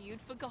worry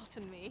you'd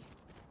forgotten me.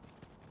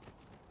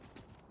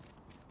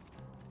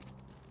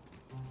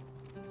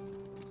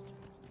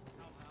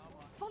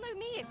 Follow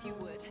me if you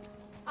would.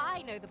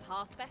 I know the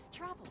path best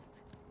traveled.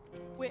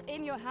 We're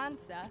in your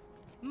hands, sir.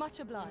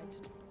 Much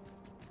obliged.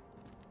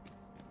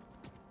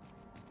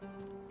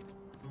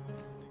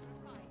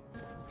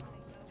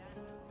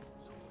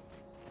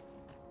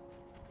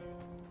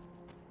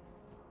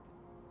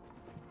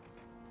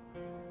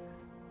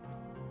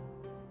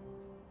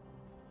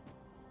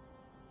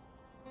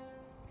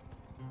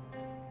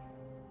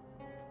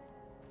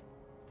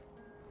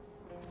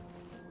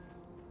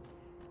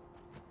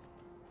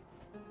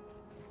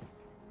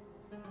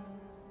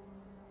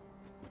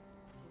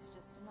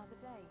 Another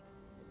day,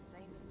 the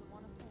same as the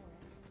one afore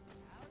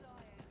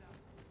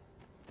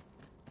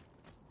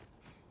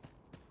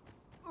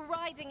it.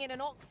 Riding in an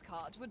ox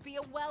cart would be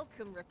a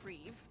welcome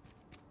reprieve.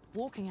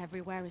 Walking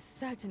everywhere is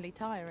certainly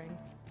tiring.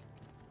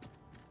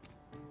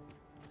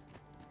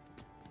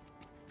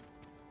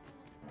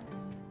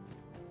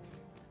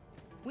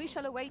 We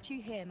shall await you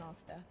here,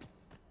 Master.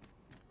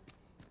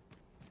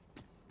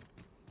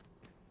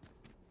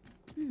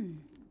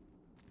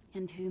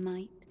 And who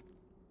might?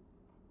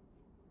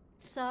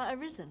 Sir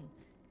Arisen,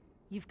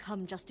 you've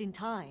come just in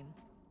time.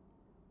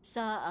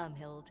 Sir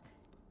Ermhild,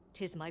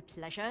 'tis my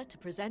pleasure to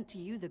present to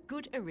you the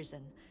good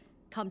Arisen,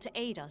 come to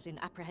aid us in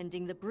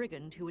apprehending the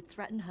brigand who would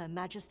threaten Her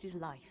Majesty's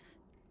life.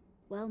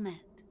 Well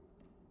met.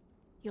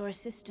 Your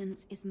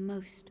assistance is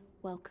most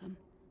welcome.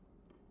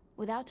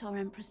 Without our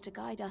Empress to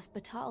guide us,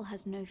 Batal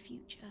has no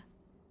future.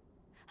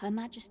 Her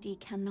Majesty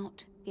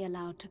cannot be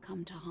allowed to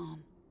come to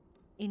harm.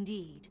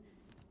 Indeed.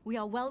 We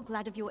are well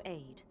glad of your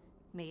aid.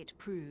 May it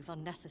prove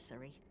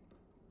unnecessary.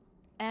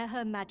 Ere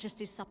Her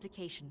Majesty's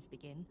supplications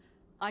begin,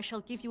 I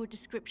shall give you a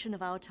description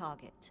of our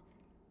target.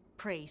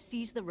 Pray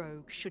seize the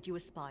rogue should you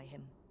espy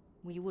him.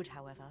 We would,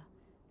 however,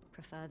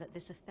 prefer that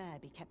this affair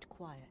be kept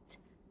quiet.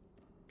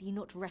 Be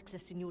not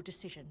reckless in your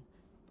decision,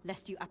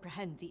 lest you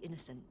apprehend the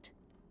innocent.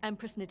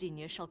 Empress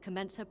Nadinia shall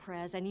commence her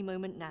prayers any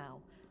moment now.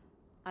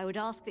 I would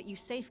ask that you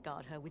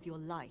safeguard her with your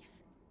life,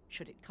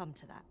 should it come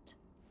to that.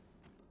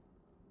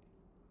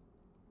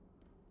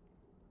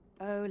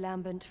 O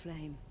lambent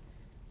flame,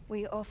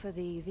 we offer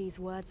thee these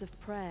words of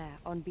prayer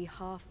on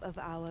behalf of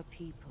our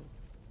people.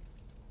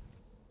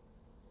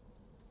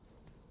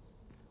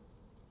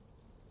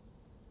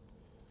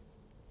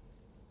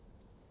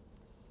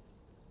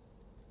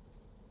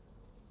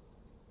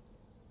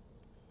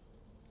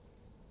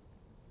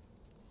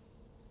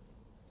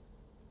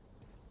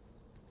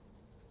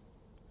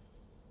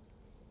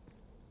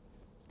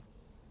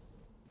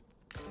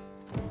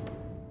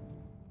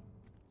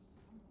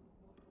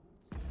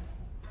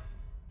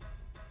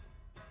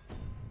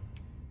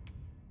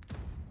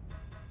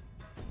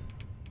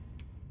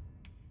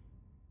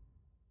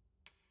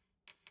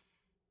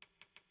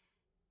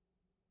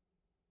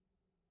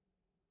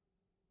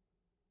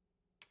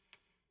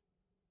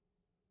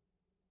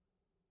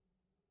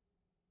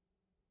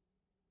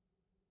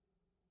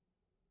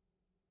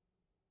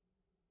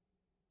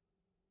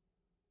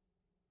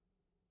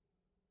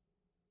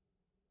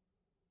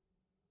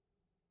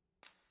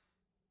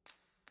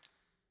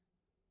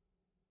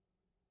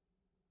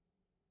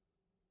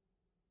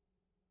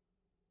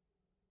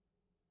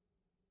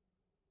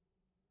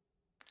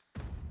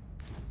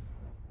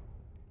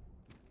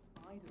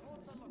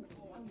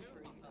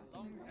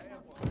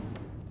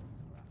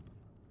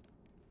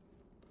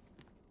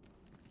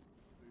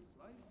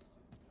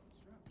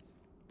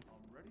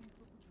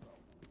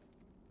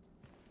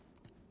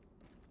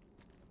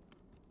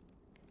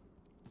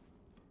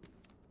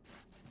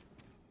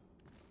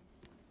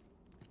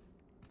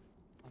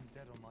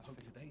 Dead on my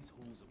feet. Today's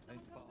halls are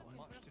plenty, but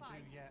much to do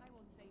yet. I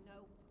won't say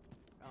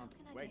no.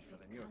 Can't wait for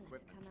the new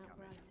equipment to come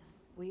in.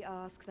 We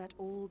ask that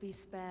all be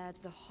spared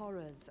the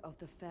horrors of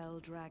the fell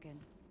dragon.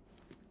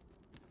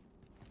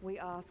 We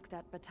ask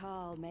that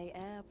Batal may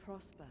e'er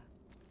prosper.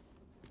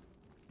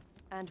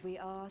 And we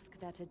ask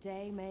that a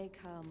day may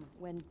come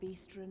when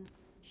Beastren,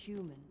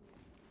 human,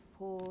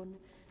 pawn,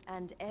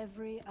 and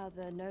every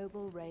other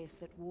noble race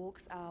that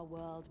walks our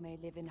world may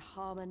live in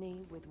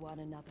harmony with one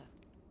another.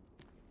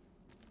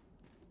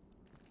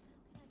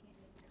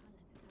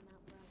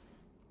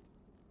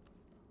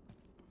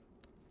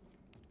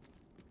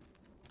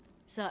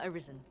 Sir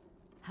Arisen,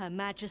 Her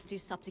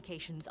Majesty's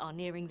supplications are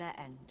nearing their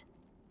end.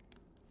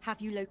 Have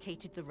you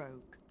located the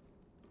rogue?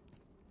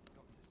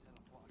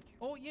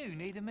 Or you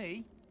needing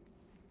me?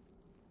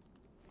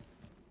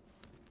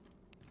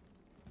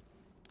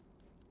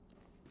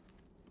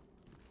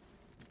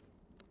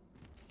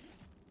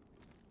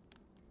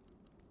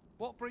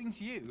 What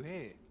brings you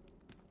here?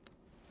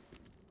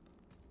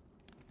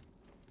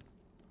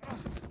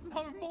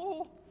 No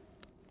more!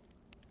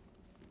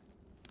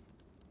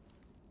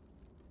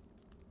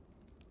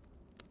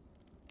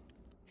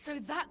 So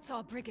that's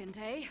our brigand,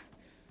 eh?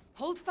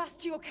 Hold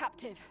fast to your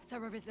captive, Sir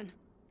Arisen.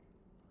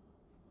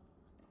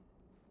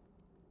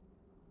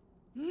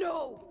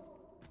 No!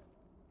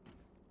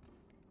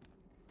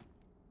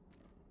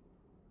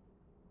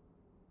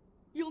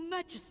 Your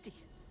Majesty,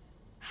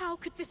 how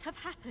could this have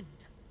happened?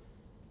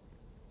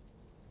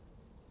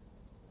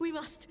 We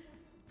must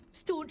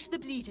staunch the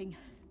bleeding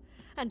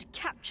and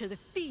capture the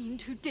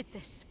fiend who did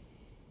this.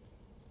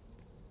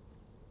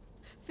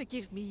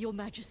 Forgive me, Your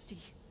Majesty.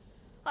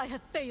 I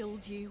have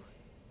failed you.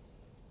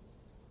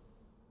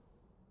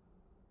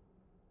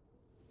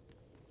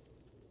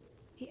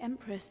 The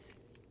Empress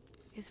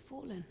is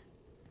fallen.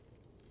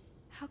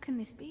 How can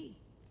this be?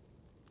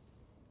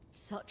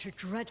 Such a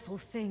dreadful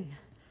thing.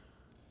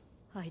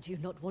 I do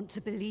not want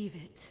to believe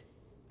it.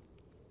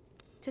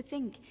 To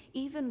think,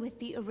 even with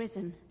the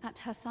Arisen at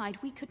her side,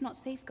 we could not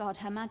safeguard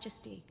Her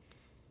Majesty.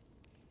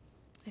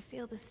 I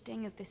feel the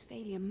sting of this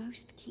failure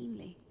most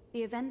keenly.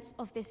 The events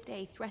of this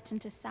day threaten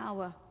to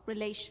sour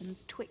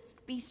relations twixt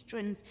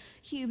Beastrons,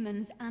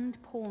 humans,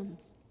 and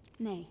pawns.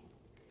 Nay,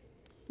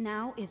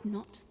 now is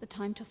not the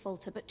time to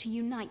falter, but to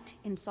unite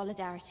in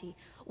solidarity.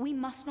 We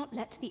must not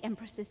let the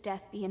Empress's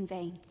death be in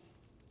vain.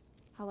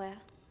 However,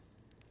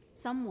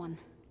 someone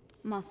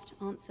must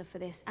answer for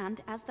this,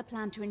 and as the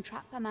plan to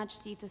entrap Her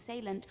Majesty's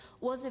assailant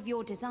was of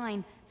your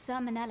design,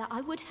 Sir Manella,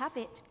 I would have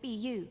it be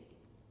you.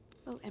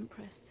 Oh,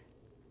 Empress,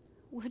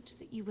 would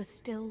that you were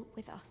still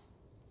with us.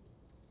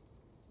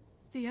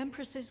 The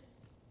Empress is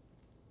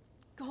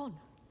gone.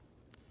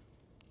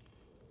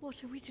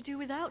 What are we to do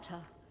without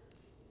her?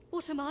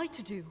 What am I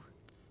to do?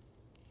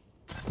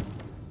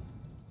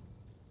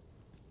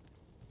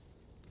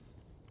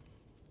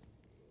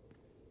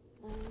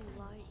 All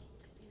light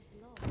is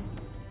lost.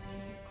 It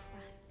is a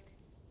cracked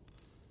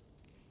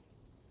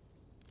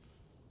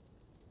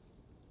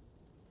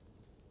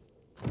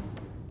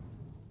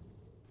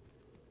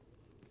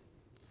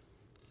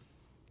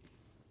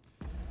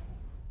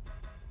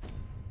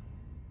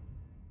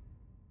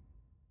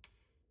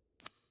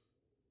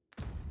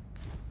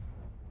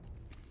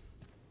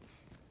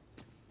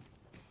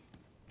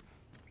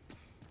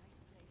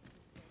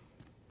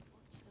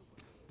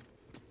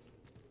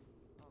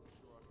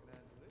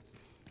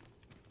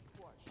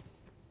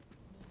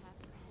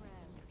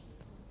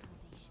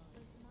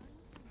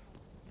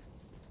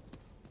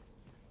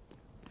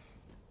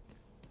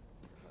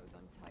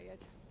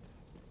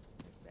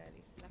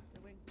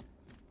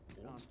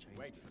What's changed?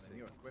 Wait for the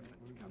new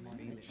equipment to come in.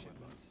 Feel it,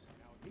 shiploads.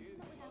 You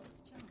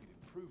could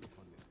improve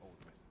upon this old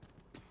method.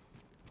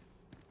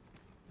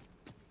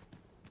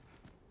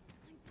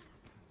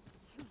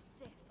 So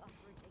stiff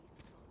after a day's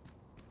patrol.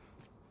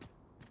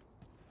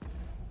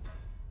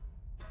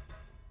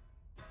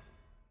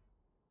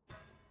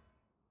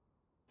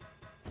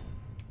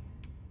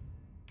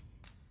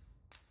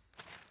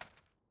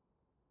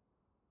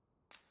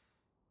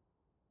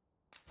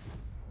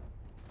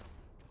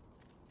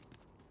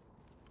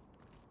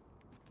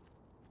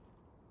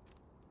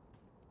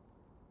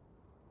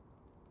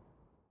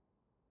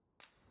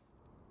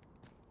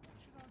 What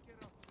should I get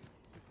up to today?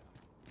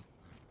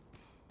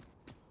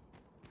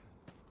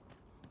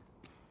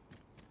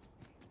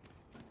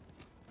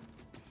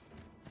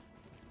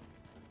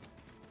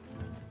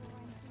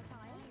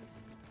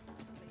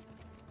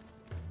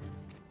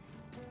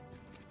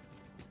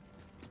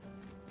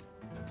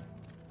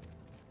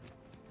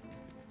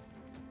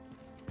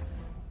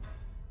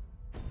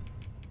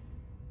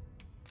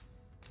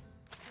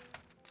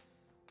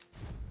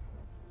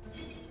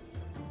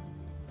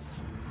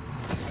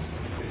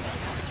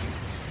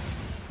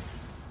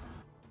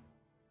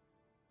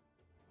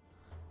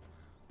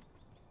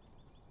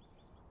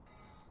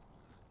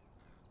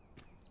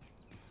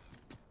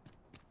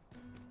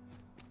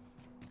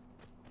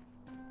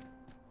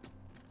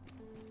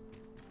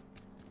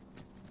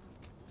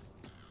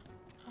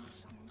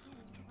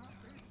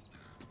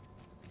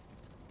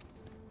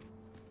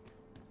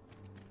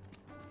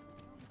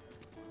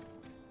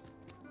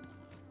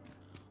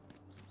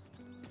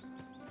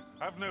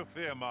 Have no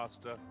fear,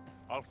 Master.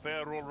 I'll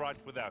fare all right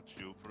without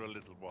you for a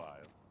little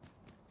while.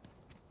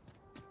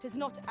 'Tis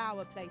not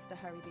our place to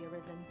hurry the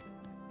Arisen.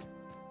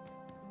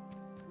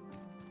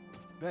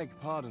 Beg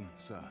pardon,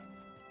 sir.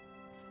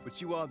 But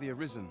you are the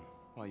Arisen,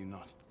 are you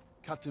not?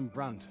 Captain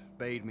Brandt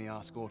bade me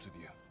ask aught of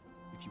you,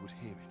 if you would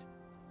hear it.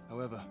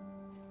 However,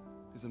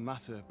 it is a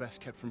matter best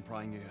kept from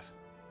prying ears.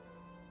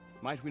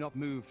 Might we not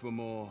move to a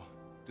more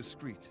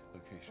discreet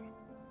location?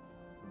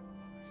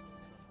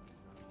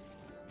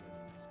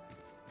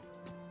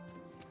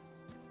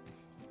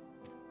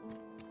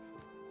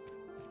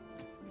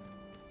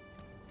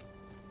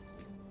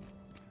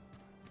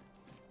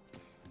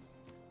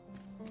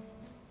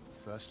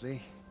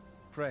 Firstly,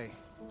 pray,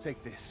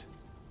 take this.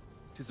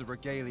 'Tis a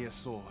regalia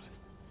sword,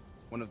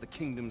 one of the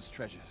kingdom's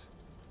treasures.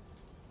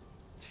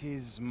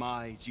 'Tis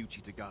my duty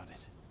to guard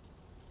it.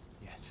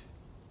 Yet,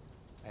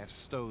 I have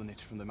stolen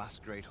it from the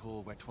masquerade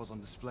hall where 'twas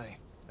on display.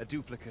 A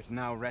duplicate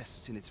now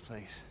rests in its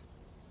place,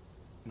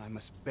 and I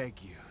must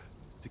beg you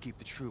to keep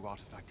the true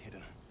artifact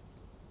hidden,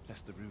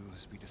 lest the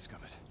ruse be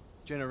discovered.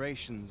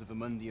 Generations of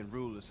Amundian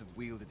rulers have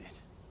wielded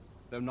it,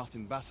 though not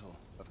in battle,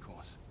 of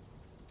course.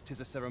 'Tis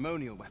a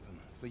ceremonial weapon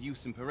for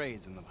use in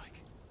parades and the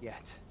like.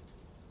 Yet,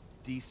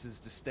 Deesa's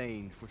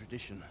disdain for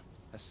tradition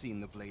has seen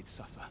the blade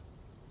suffer.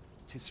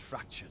 'Tis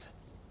fractured,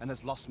 and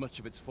has lost much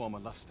of its former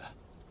luster.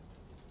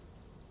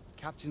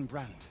 Captain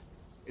Brandt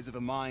is of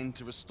a mind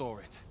to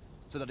restore it,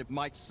 so that it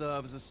might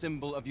serve as a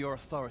symbol of your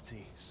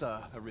authority,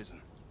 Sir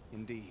Arisen.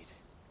 Indeed,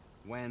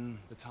 when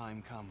the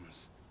time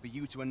comes for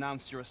you to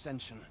announce your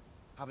ascension,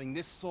 having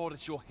this sword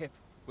at your hip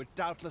would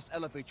doubtless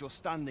elevate your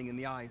standing in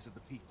the eyes of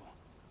the people.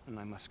 And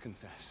I must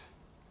confess,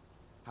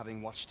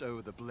 having watched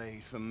over the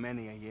blade for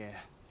many a year,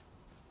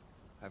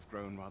 I've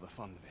grown rather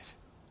fond of it.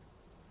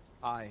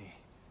 I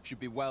should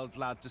be well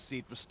glad to see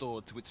it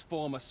restored to its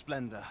former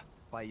splendor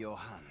by your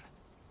hand.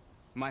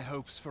 My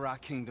hopes for our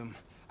kingdom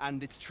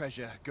and its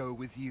treasure go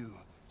with you,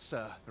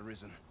 Sir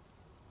Arisen.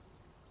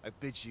 I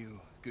bid you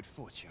good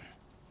fortune.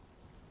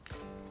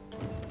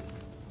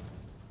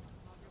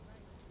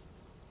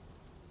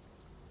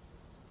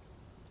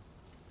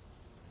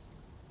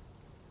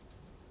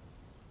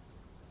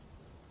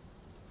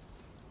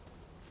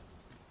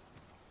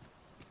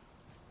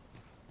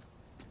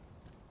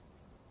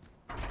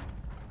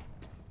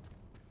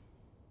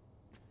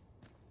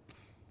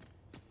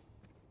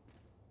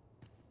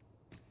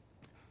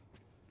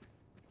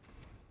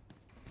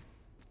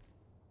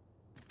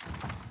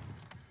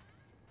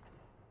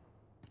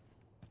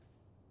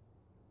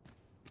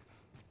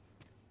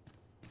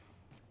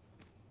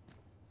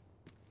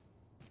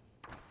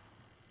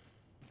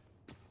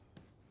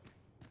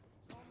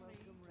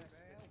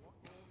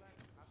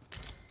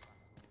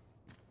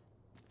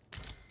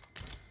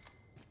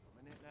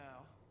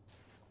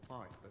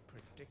 Quite the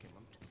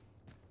predicament.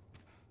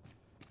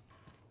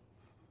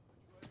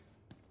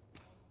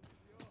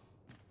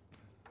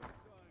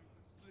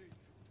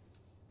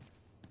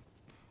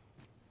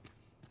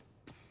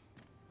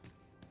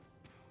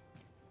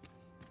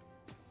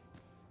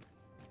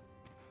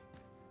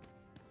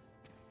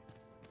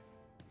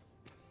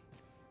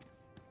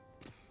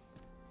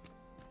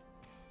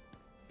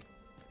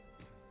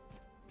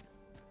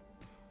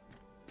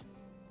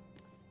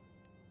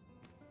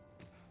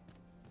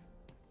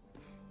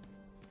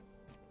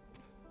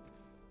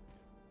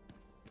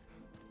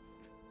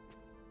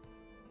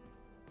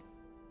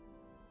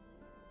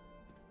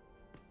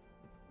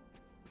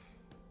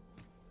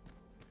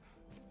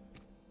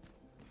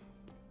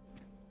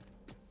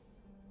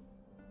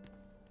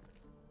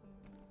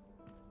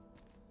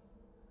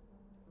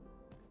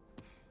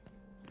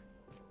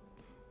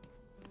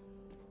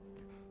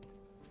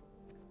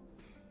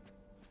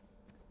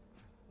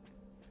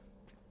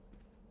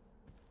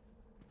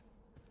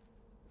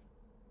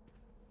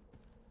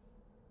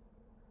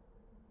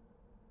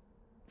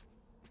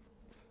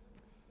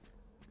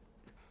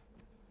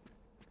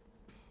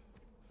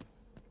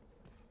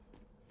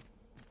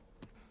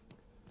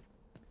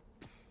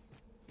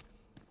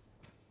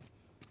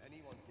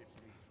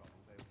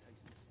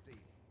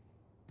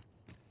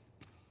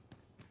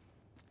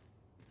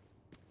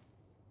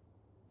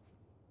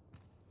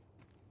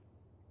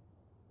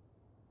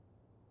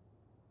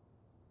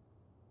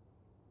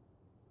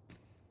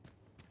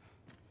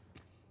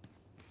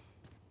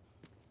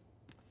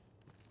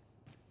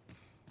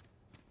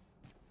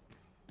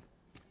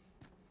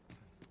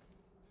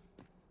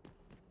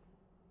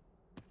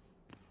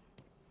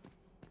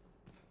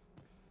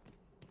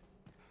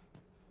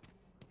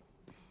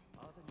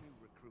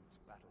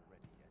 battle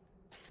ready yet.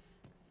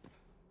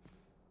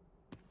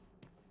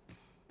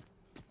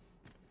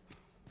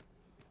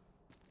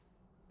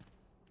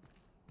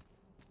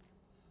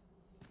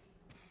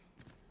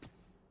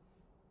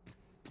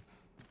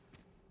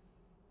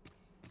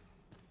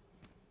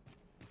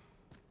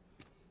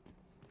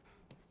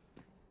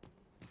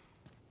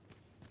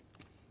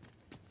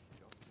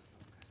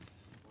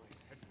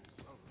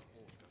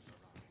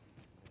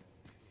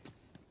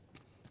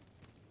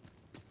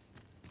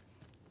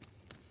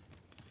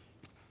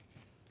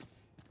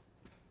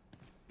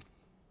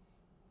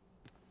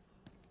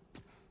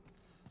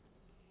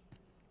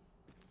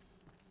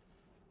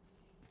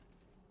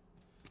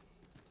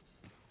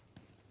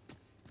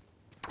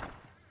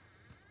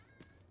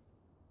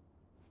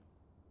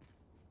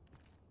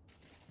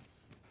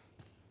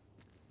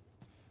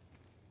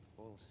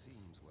 All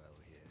seems well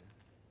here,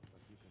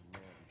 but you can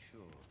never be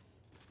sure.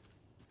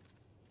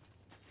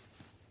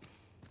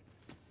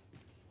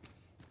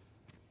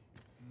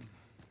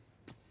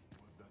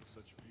 Would that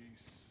such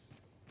peace